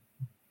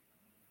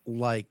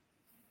 like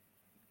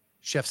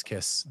chef's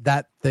kiss.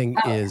 That thing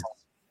is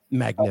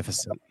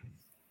magnificent.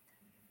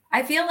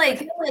 I feel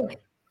like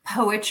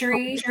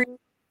poetry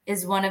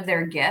is one of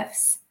their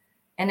gifts,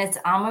 and it's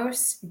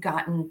almost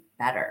gotten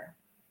better.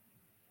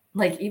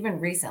 Like even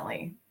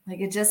recently, like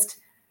it just,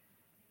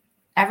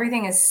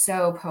 everything is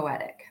so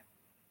poetic.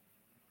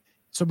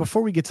 So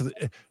before we get to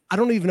I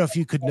don't even know if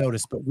you could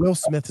notice, but Will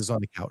Smith is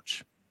on the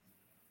couch.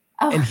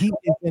 Oh. And he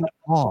is in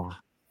awe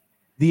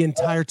the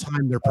entire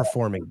time they're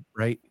performing,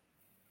 right?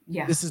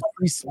 Yeah. This is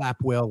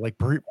pre-slap Will, like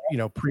pre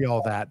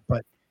all that,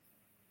 but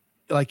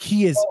like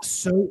he is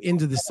so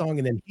into the song,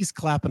 and then he's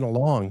clapping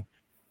along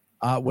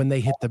when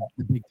they hit the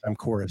big time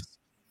chorus.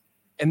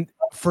 And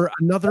for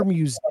another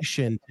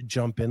musician to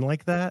jump in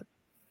like that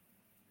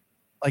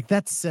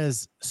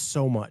says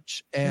so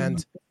much.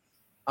 And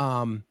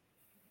and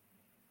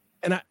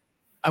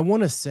I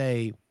want to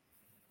say,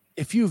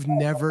 if you have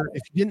not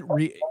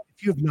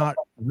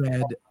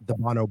read the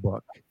Bono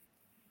book,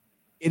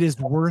 it is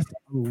worth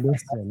a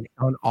listen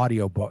on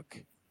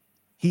audiobook.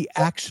 He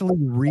actually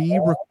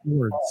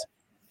re-records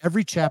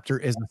every chapter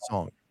is a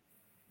song.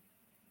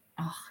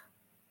 Oh.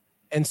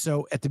 And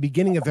so at the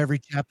beginning of every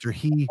chapter,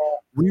 he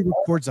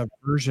re-records a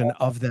version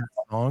of that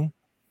song.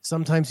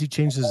 Sometimes he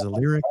changes the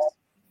lyrics.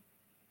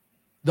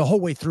 The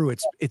whole way through,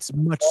 it's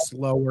much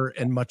slower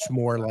and much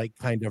more like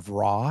kind of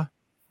raw.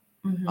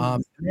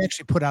 Mm-hmm. They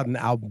actually put out an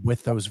album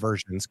with those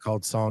versions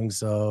called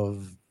Songs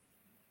of...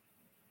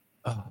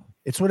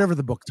 it's whatever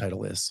the book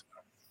title is.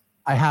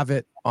 I have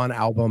it on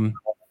album.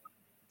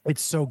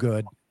 It's so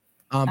good.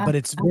 But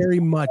it's very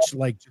much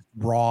like just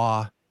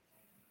raw,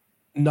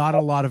 not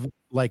a lot of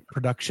like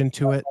production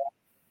to it,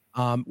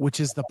 which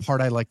is the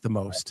part I like the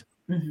most.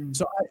 Mm-hmm.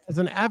 So as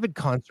an avid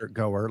concert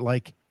goer,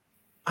 like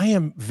I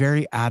am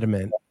very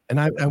adamant, and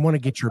I want to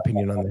get your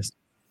opinion on this.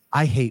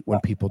 I hate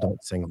when people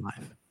don't sing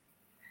live.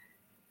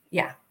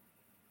 Yeah.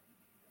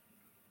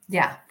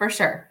 Yeah, for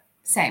sure.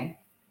 Same.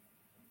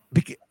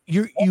 Because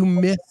you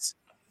miss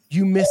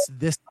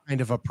this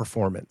kind of a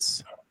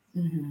performance.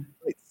 Mm-hmm.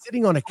 Like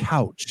sitting on a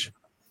couch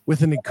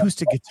with an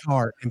acoustic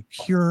guitar and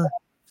pure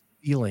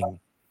feeling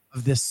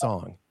of this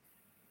song.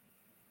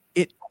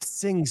 It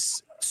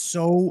sings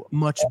so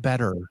much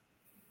better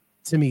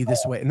to me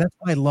this way. And that's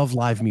why I love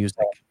live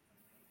music.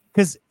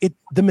 Because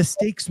the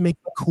mistakes make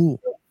it cool.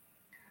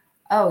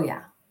 Oh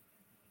yeah.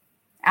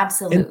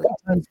 Absolutely. And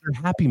sometimes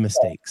they're happy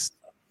mistakes.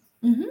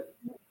 Mm-hmm.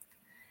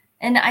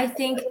 And I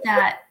think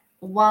that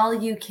while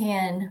you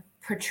can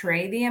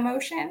portray the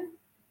emotion,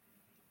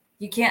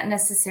 you can't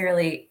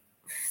necessarily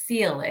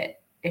feel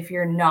it if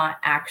you're not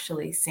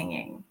actually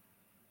singing.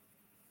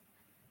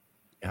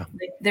 Yeah.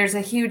 There's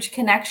a huge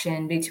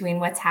connection between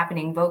what's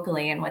happening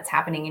vocally and what's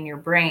happening in your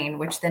brain,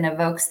 which then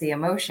evokes the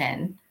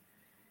emotion.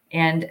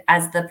 And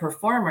as the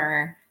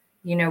performer,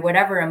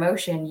 whatever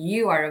emotion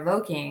you are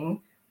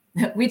evoking,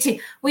 we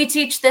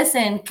teach this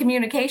in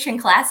communication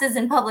classes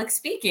and public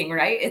speaking,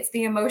 right? It's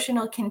the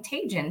emotional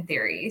contagion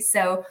theory.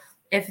 So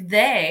if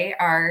they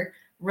are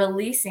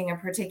releasing a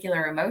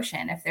particular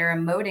emotion, if they're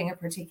emoting a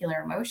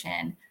particular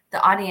emotion,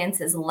 the audience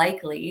is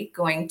likely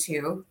going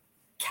to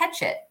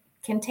catch it.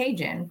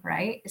 Contagion,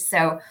 right?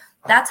 So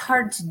that's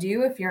hard to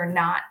do if you're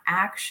not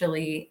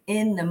actually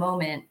in the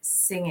moment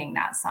singing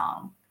that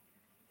song.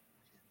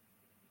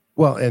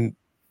 Well, and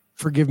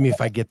forgive me if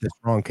I get this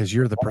wrong because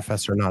you're the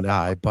professor, not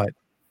I, but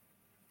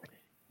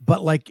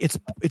like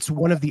it's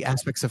one of the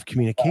aspects of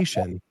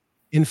communication,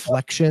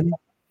 inflection,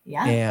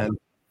 and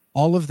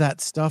all of that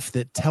stuff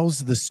that tells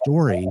the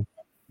story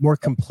more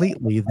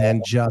completely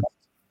than just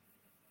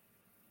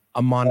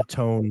a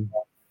monotone,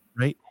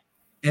 right?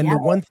 And the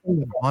one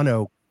thing that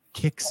Bono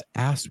kicks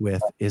ass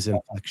with is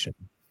inflection.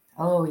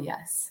 Oh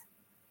yes.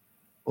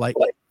 Like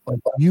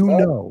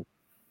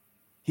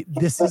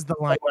this is the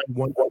line I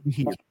want you to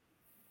hear.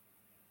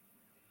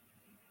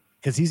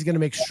 Because he's going to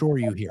make sure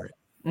you hear it.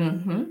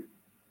 Mm-hmm.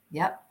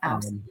 Yep,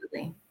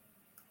 absolutely.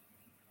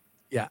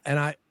 Yeah, and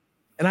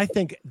I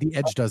think the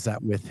Edge does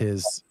that with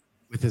his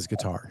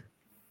guitar.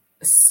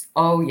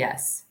 Oh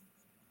yes.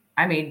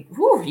 I mean,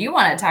 you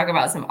want to talk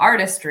about some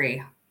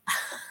artistry.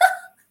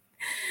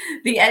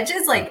 The Edge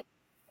is like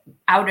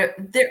out of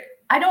there.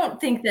 I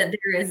don't think that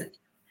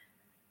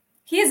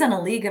he is in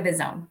a league of his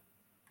own.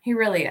 He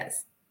really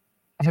is.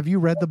 Have you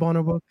read the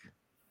Bono book?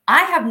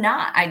 I have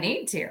not. I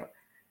need to.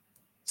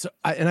 So,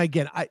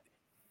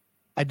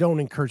 I don't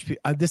encourage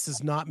people. This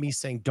is not me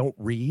saying don't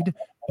read,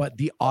 but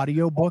the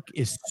audiobook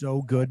is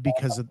so good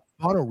because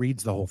Bono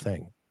reads the whole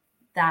thing.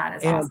 That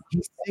is awesome.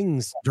 He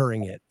sings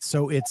during it.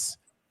 So it's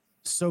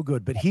so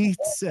good. But he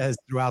says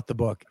throughout the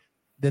book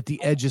that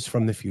the Edge is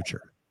from the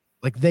future.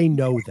 Like they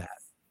know that.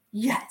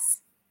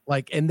 Yes.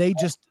 Like, and they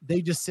just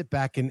sit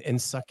back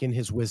and suck in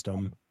his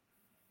wisdom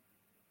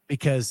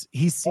because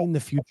he's seen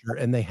the future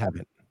and they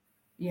haven't.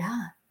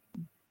 Yeah.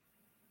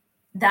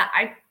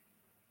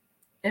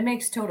 It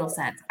makes total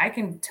sense. I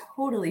can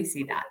totally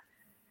see that.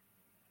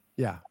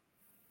 Yeah.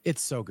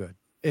 It's so good.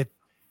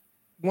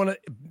 One of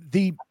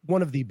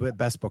the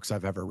best books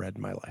I've ever read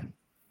in my life.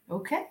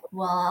 Okay.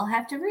 Well, I'll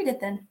have to read it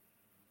then.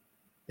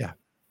 Yeah.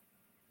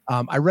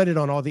 I read it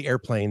on all the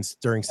airplanes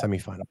during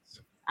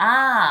semifinals.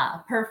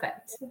 Ah,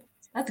 perfect.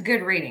 That's a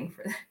good reading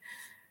for that.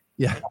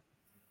 Yeah.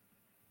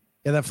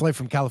 Yeah, that flight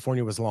from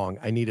California was long.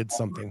 I needed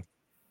something.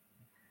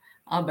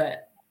 I'll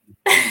bet.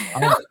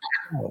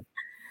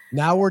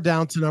 Now we're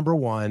down to number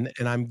 1,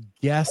 and I'm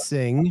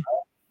guessing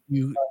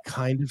you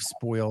kind of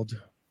spoiled.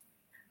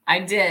 I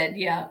did,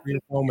 yeah.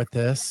 Home with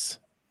this.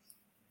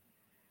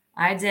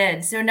 I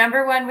did. So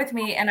number 1 with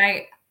me, and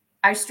I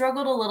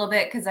struggled a little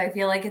bit because I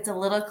feel like it's a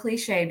little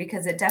cliche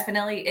because it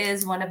definitely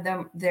is one of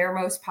their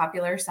most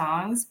popular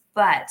songs.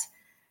 But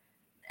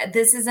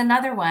this is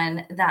another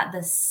one that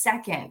the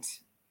second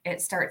it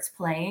starts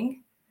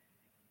playing,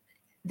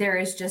 there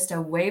is just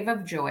a wave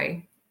of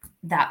joy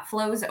that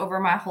flows over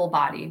my whole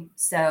body.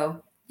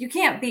 So you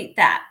can't beat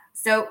that.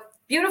 So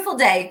Beautiful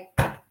Day.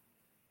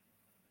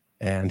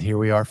 And here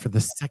we are for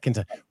the second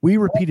time. We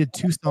repeated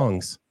 2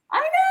 songs.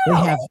 I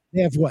know.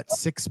 They have what,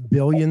 6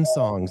 billion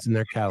songs in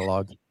their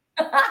catalog.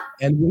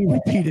 And we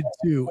repeated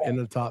 2 in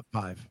the top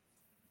 5.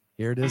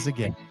 Here it is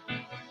again.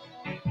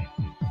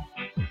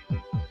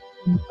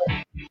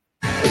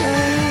 I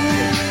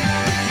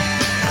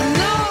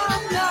know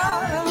I'm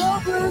not a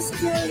hopeless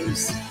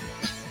case.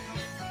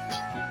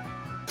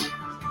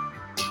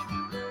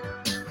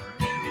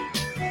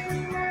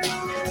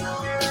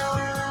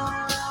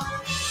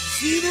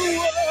 See the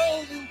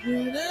world in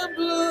green and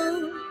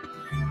blue.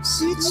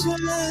 See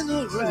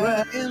China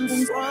right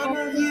in front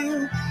of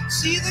you.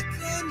 See the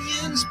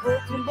canyons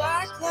broken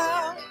by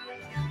cloud.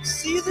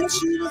 See the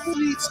tuna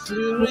fleets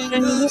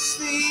clearing the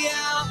sea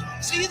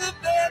out. See the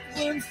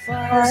bedroom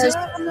fires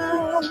at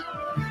night.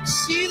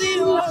 See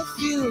the oil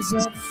fields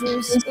at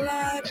first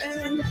light.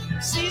 And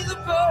see the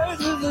bird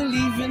with the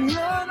leaf in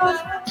her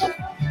night.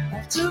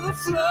 After the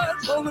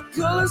flood, all the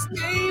colors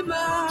came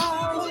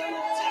out.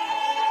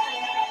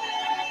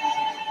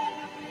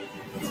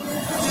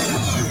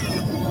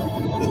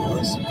 It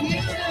was a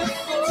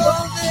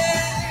beautiful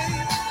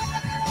day.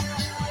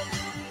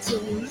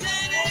 Don't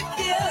let it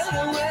get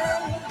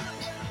away.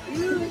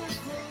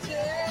 Beautiful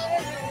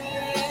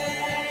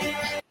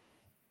day.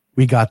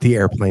 We got the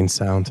airplane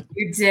sound.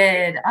 You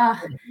did.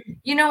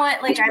 You know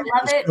what? Like, I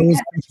love it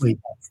because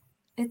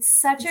it's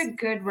such a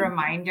good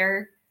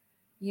reminder.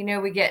 You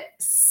know, we get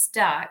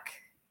stuck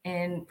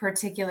in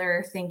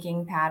particular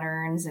thinking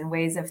patterns and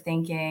ways of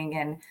thinking,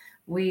 and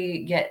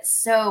we get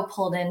so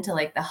pulled into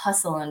like the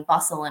hustle and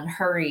bustle and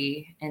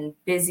hurry and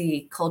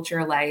busy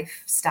culture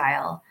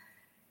lifestyle.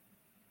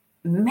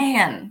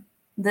 Man,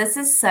 this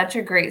is such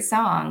a great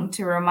song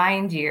to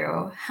remind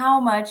you how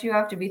much you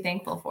have to be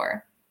thankful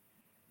for.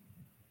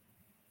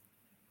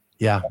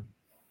 Yeah.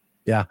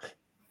 Yeah.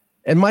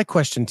 And my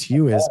question to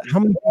you is, how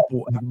many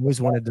people have always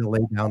wanted to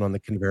lay down on the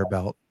conveyor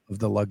belt of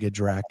the luggage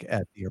rack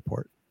at the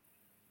airport?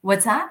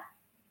 What's that?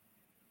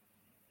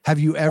 Have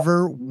you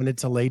ever wanted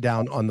to lay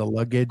down on the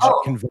luggage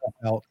conveyor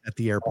belt at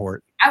the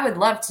airport? I would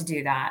love to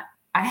do that.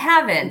 I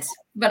haven't,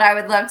 but I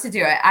would love to do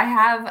it. I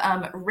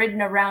have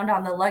ridden around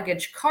on the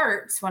luggage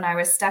carts when I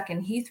was stuck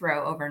in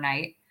Heathrow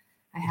overnight.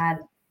 I had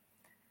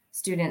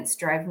students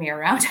drive me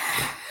around.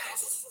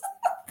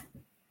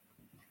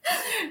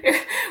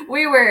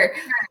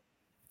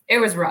 It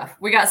was rough.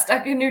 We got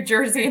stuck in New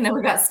Jersey and then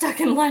we got stuck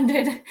in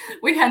London.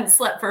 We hadn't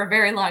slept for a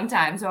very long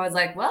time. So I was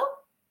like, well,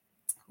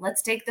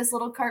 let's take this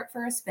little cart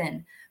for a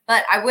spin.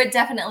 But I would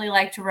definitely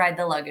like to ride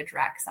the luggage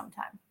rack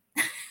sometime.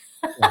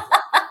 Yeah.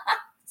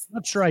 I'm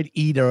not sure I'd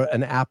eat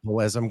an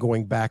apple as I'm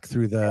going back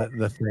through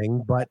the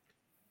thing, but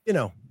you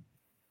know,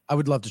 I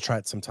would love to try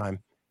it sometime.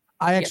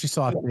 I actually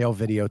saw a fail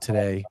video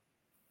today.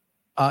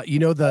 You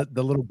know, the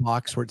little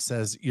box where it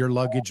says your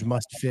luggage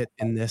must fit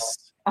in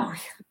this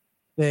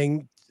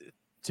thing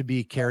to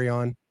be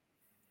carry-on.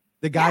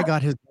 The guy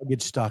got his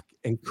luggage stuck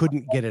and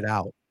couldn't get it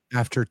out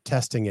after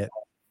testing it.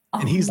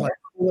 And he's like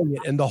pulling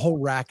it, and the whole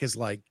rack is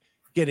like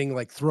getting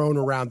like thrown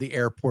around the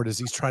airport as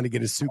he's trying to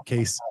get his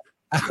suitcase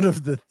out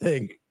of the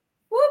thing.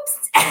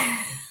 Whoops.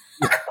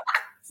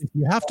 If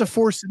you have to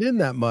force it in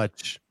that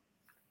much,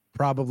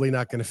 probably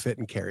not going to fit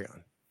and carry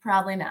on.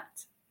 Probably not.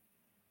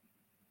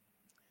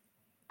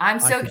 I'm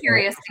so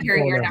curious to hear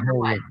your number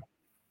 1.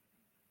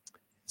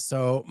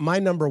 So my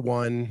number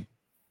 1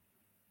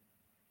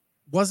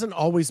 wasn't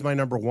always my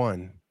number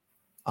 1.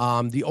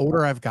 The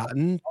older I've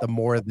gotten, the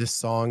more this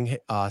song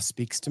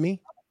speaks to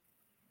me,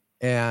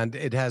 and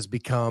it has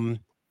become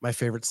my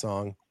favorite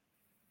song.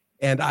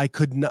 And I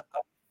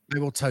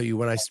will tell you,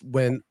 when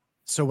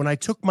I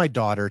took my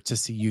daughter to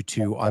see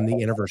U2 on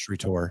the anniversary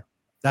tour,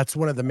 that's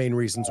one of the main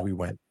reasons we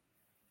went.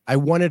 I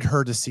wanted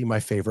her to see my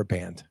favorite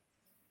band.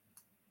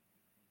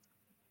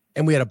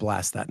 And we had a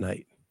blast that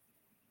night.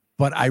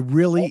 But I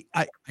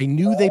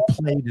knew they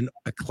played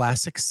a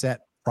classic set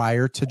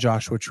prior to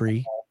Joshua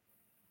Tree.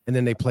 And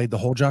then they played the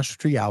whole Joshua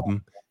Tree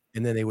album.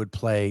 and then they would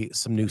play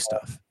some new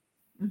stuff.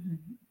 Mm-hmm.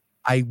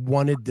 I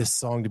wanted this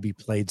song to be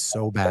played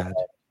so bad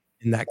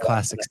in that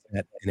classic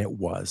set, and it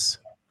was.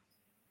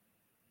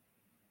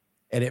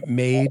 And it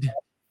made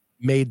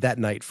that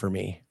night for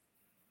me.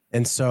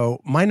 And so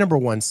my number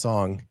one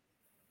song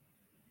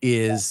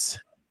is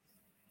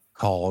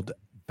called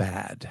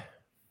Bad.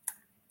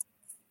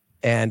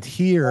 And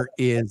here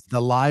is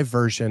the live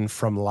version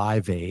from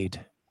Live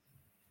Aid.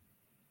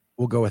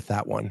 We'll go with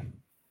that one.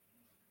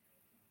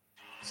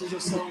 This is a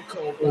song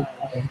called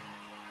Bad.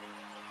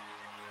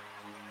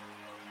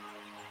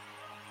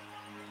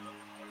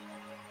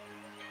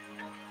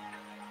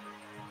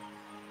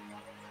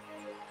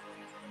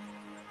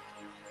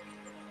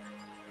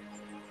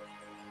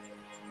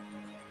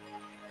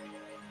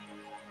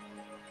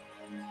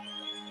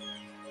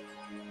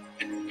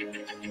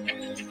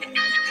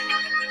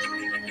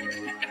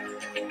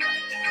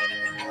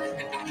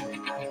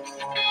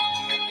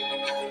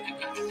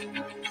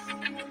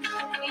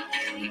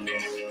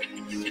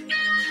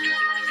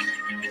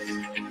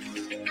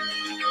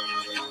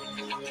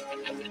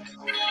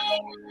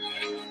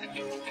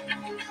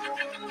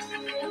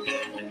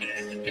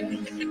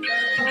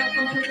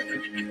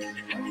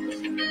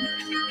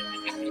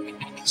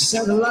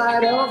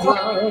 Satellite of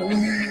love.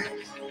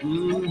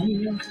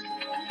 Mm-hmm.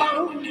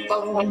 Boom,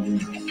 boom.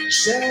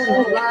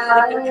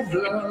 Satellite of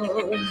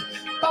love.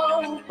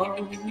 Boom,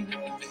 boom.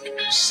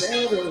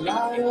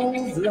 Satellite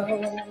of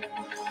love.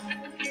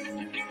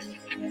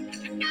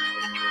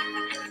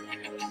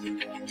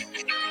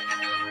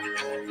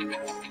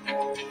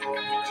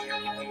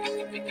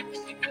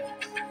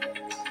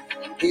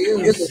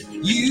 If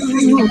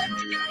you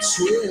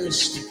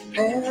twist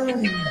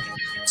and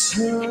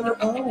turn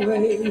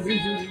away,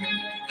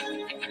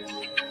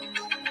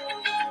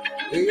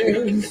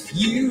 if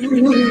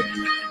you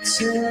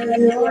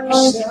turn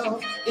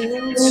yourself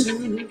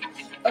into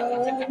a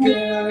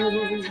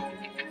girl,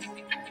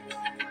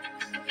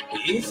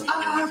 if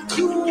I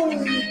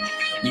could,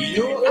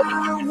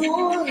 I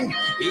would.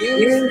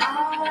 If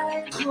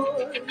I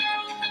could,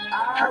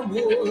 I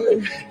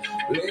would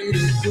let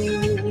it go.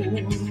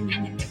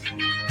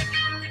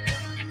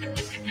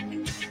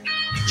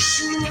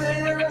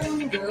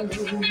 Surrender,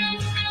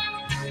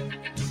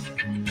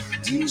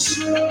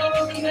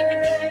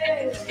 dislocate.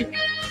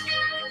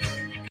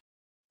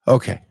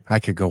 Okay, I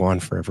could go on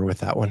forever with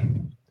that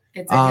one.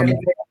 It's a good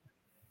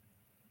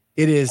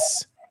it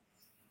is,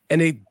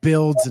 and it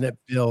builds and it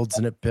builds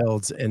and it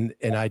builds, and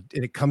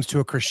it comes to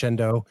a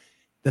crescendo.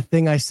 The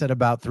thing I said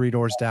about Three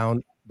Doors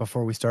Down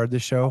before we started the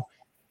show,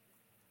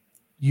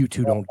 you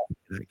two don't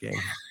play that game.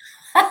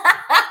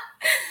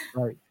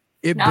 Right.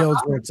 It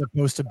builds where it's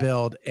supposed to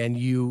build, and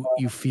you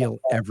feel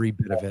every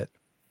bit of it.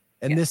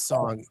 And this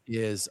song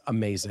is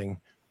amazing.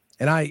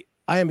 And I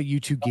am a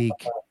YouTube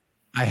geek.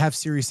 I have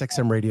Sirius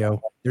XM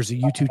radio. There's a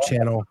YouTube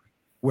channel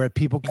where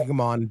people can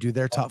come on and do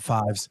their top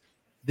fives.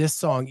 This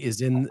song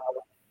is in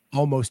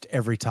almost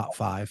every top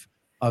five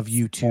of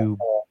YouTube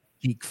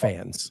geek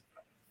fans.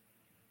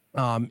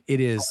 It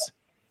is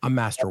a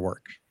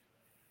masterwork.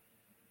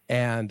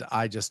 And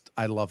I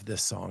love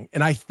this song.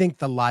 And I think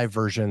the live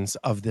versions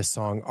of this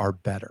song are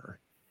better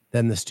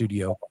than the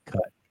studio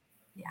cut.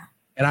 Yeah.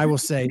 And I will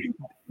say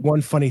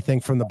one funny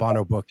thing from the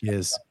Bono book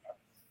is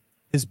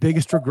his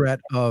biggest regret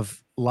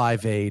of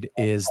Live Aid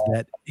is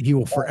that he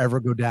will forever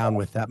go down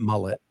with that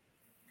mullet,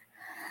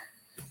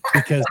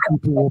 because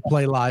people will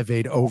play Live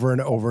Aid over and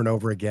over and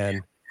over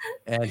again.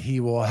 And he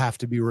will have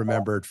to be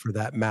remembered for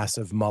that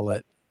massive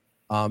mullet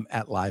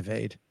at Live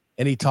Aid.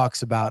 And he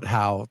talks about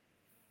how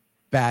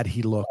bad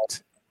he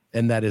looked,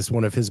 and that is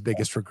one of his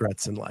biggest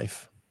regrets in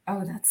life.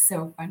 Oh, that's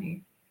so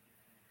funny.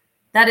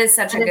 That is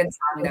such a good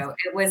song, though.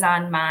 It was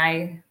on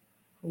my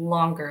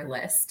longer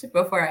list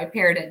before I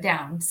pared it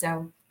down.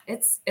 So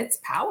it's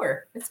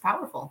power. It's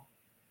powerful.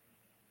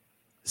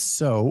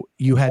 So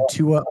you had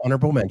two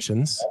honorable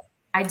mentions.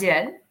 I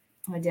did.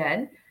 Do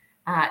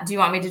you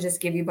want me to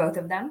just give you both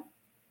of them?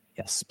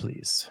 Yes,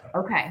 please.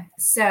 Okay.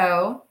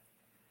 So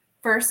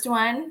first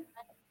one,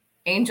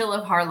 Angel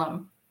of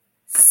Harlem.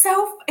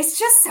 So it's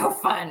just so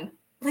fun.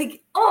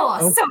 Like,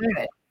 so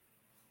good.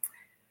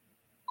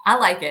 I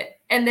like it.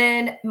 And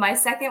then my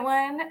second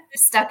one,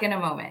 Stuck in a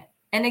Moment.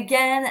 And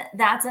again,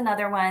 that's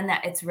another one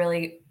that it's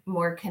really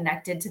more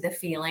connected to the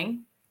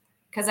feeling.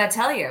 Because I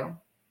tell you,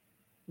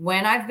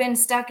 when I've been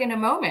stuck in a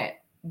moment,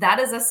 that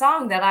is a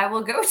song that I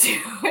will go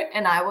to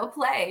and I will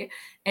play.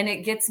 And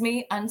it gets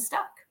me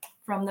unstuck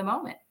from the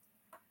moment.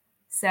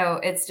 So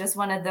it's just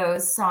one of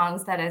those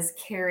songs that has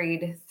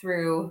carried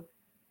through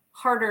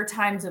harder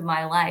times of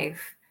my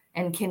life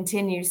and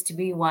continues to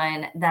be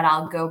one that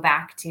I'll go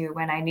back to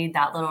when I need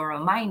that little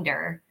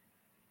reminder.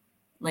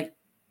 Like,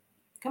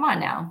 come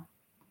on now,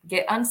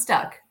 get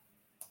unstuck.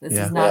 This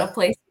is not a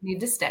place you need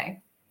to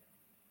stay.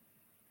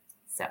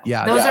 So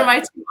those are my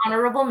two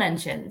honorable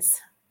mentions.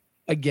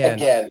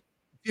 Again,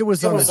 it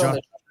was on the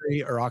Joshua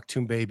Tree or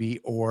Octoon Baby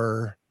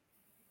or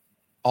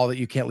All That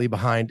You Can't Leave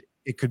Behind,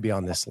 it could be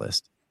on this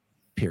list,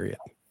 period.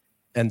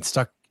 And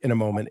Stuck in a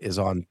Moment is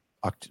on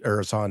All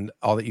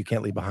That You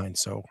Can't Leave Behind.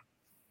 So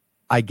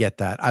I get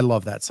that. I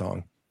love that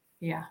song.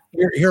 Yeah.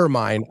 Here are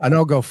mine, and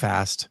I'll go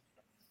fast.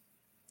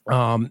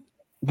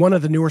 One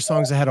of the newer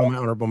songs I had on my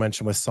honorable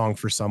mention was Song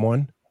for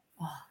Someone.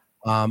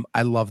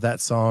 I love that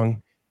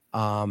song.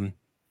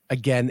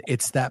 Again,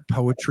 it's that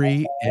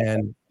poetry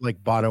and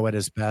like Bono at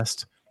his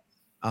best,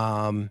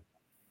 and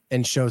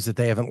shows that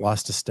they haven't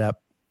lost a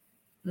step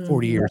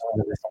 40 years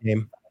into this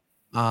game.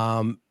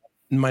 My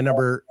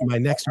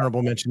next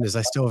honorable mention is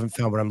I still haven't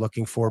found what I'm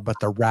looking for, but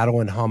the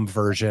Rattle and Hum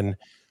version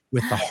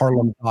with the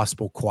Harlem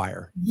Gospel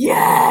Choir.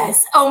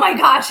 Yes. Oh my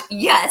gosh.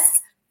 Yes.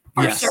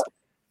 For sure.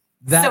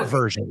 That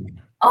version.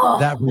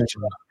 That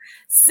version.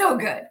 So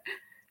good.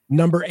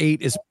 Number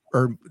 8 is,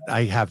 or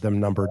I have them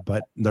numbered,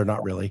 but they're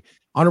not really.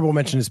 Honorable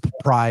mention is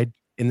Pride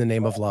in the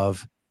Name of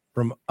Love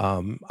from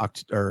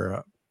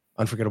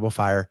Unforgettable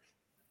Fire.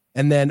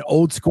 And then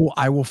old school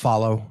I Will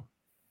Follow.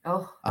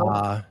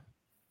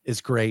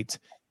 Is great.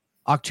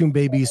 Octoon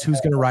Babies,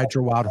 Who's Gonna Ride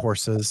Your Wild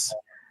Horses?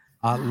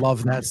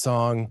 Love that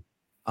song.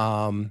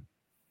 All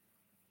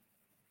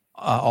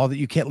That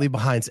You Can't Leave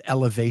Behind's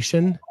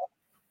Elevation.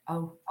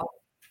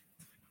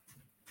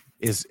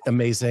 Is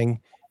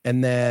amazing.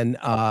 And then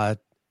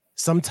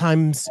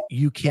Sometimes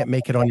You Can't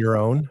Make It on Your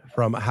Own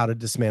from How to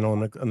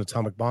Dismantle an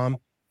Atomic Bomb.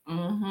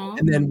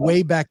 And then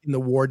way back in the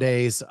war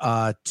days,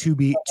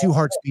 Two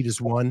Hearts Beat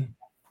as One.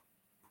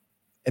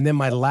 And then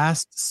my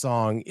last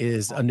song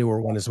is a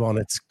newer one as well, and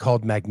it's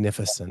called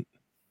Magnificent.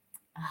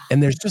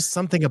 And there's just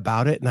something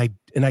about it,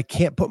 and I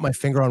can't put my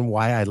finger on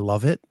why I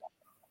love it,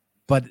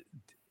 but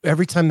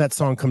every time that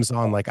song comes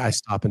on, like I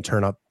stop and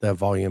turn up the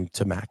volume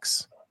to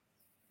max.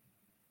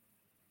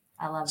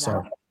 I love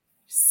that.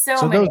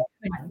 So many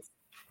ones.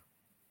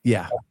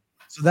 Yeah.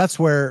 So that's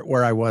where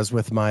I was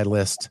with my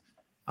list.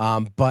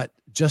 But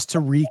just to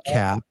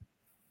recap,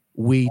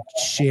 we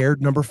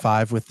shared number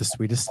 5 with The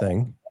Sweetest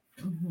Thing.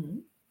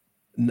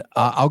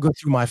 I'll go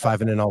through my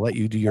 5 and then I'll let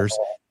you do yours.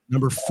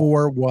 Number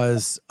 4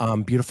 was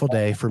Beautiful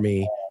Day for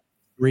me.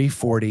 3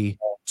 40,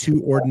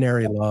 2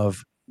 Ordinary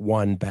Love,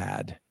 1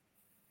 Bad.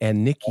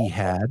 And Nikki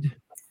had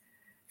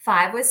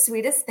 5 was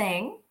Sweetest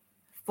Thing.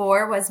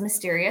 4 was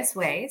Mysterious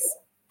Ways.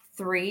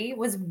 3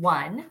 was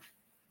 1.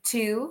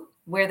 2,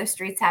 Where the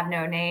Streets Have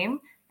No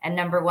Name. And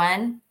number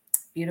 1,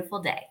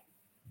 Beautiful Day.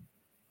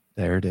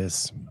 There it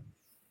is.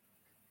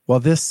 Well,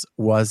 this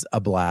was a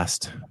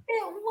blast.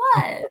 It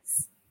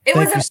was. It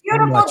was a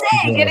beautiful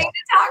day getting to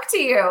talk to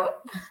you.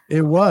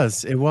 It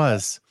was.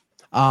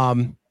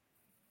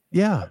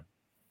 Yeah.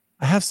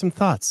 I have some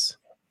thoughts.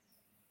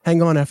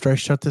 Hang on after I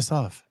shut this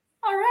off.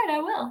 All right, I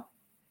will.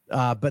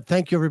 But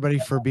thank you, everybody,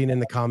 for being in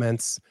the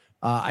comments.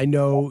 I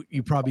know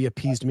you probably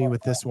appeased me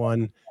with this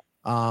one.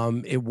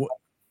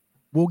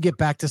 We'll get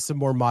back to some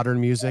more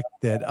modern music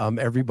that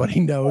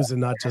everybody knows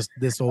and not just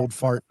this old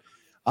fart.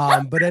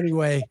 But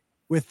anyway,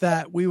 with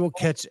that, we will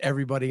catch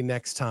everybody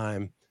next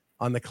time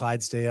on the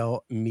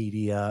Clydesdale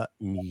Media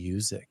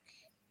Music.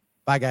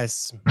 Bye,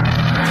 guys.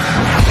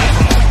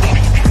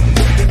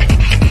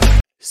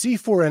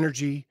 C4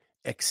 Energy,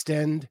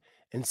 Extend,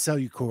 and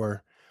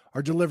Cellucor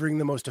are delivering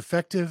the most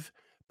effective,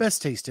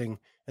 best tasting,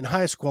 and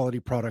highest quality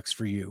products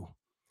for you.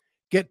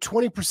 Get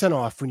 20%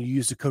 off when you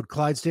use the code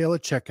Clydesdale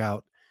at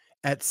checkout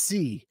at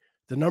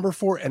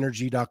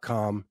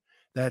c4energy.com.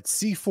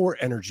 That's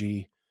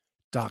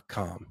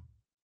c4energy.com.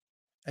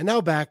 And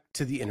now back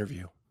to the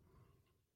interview.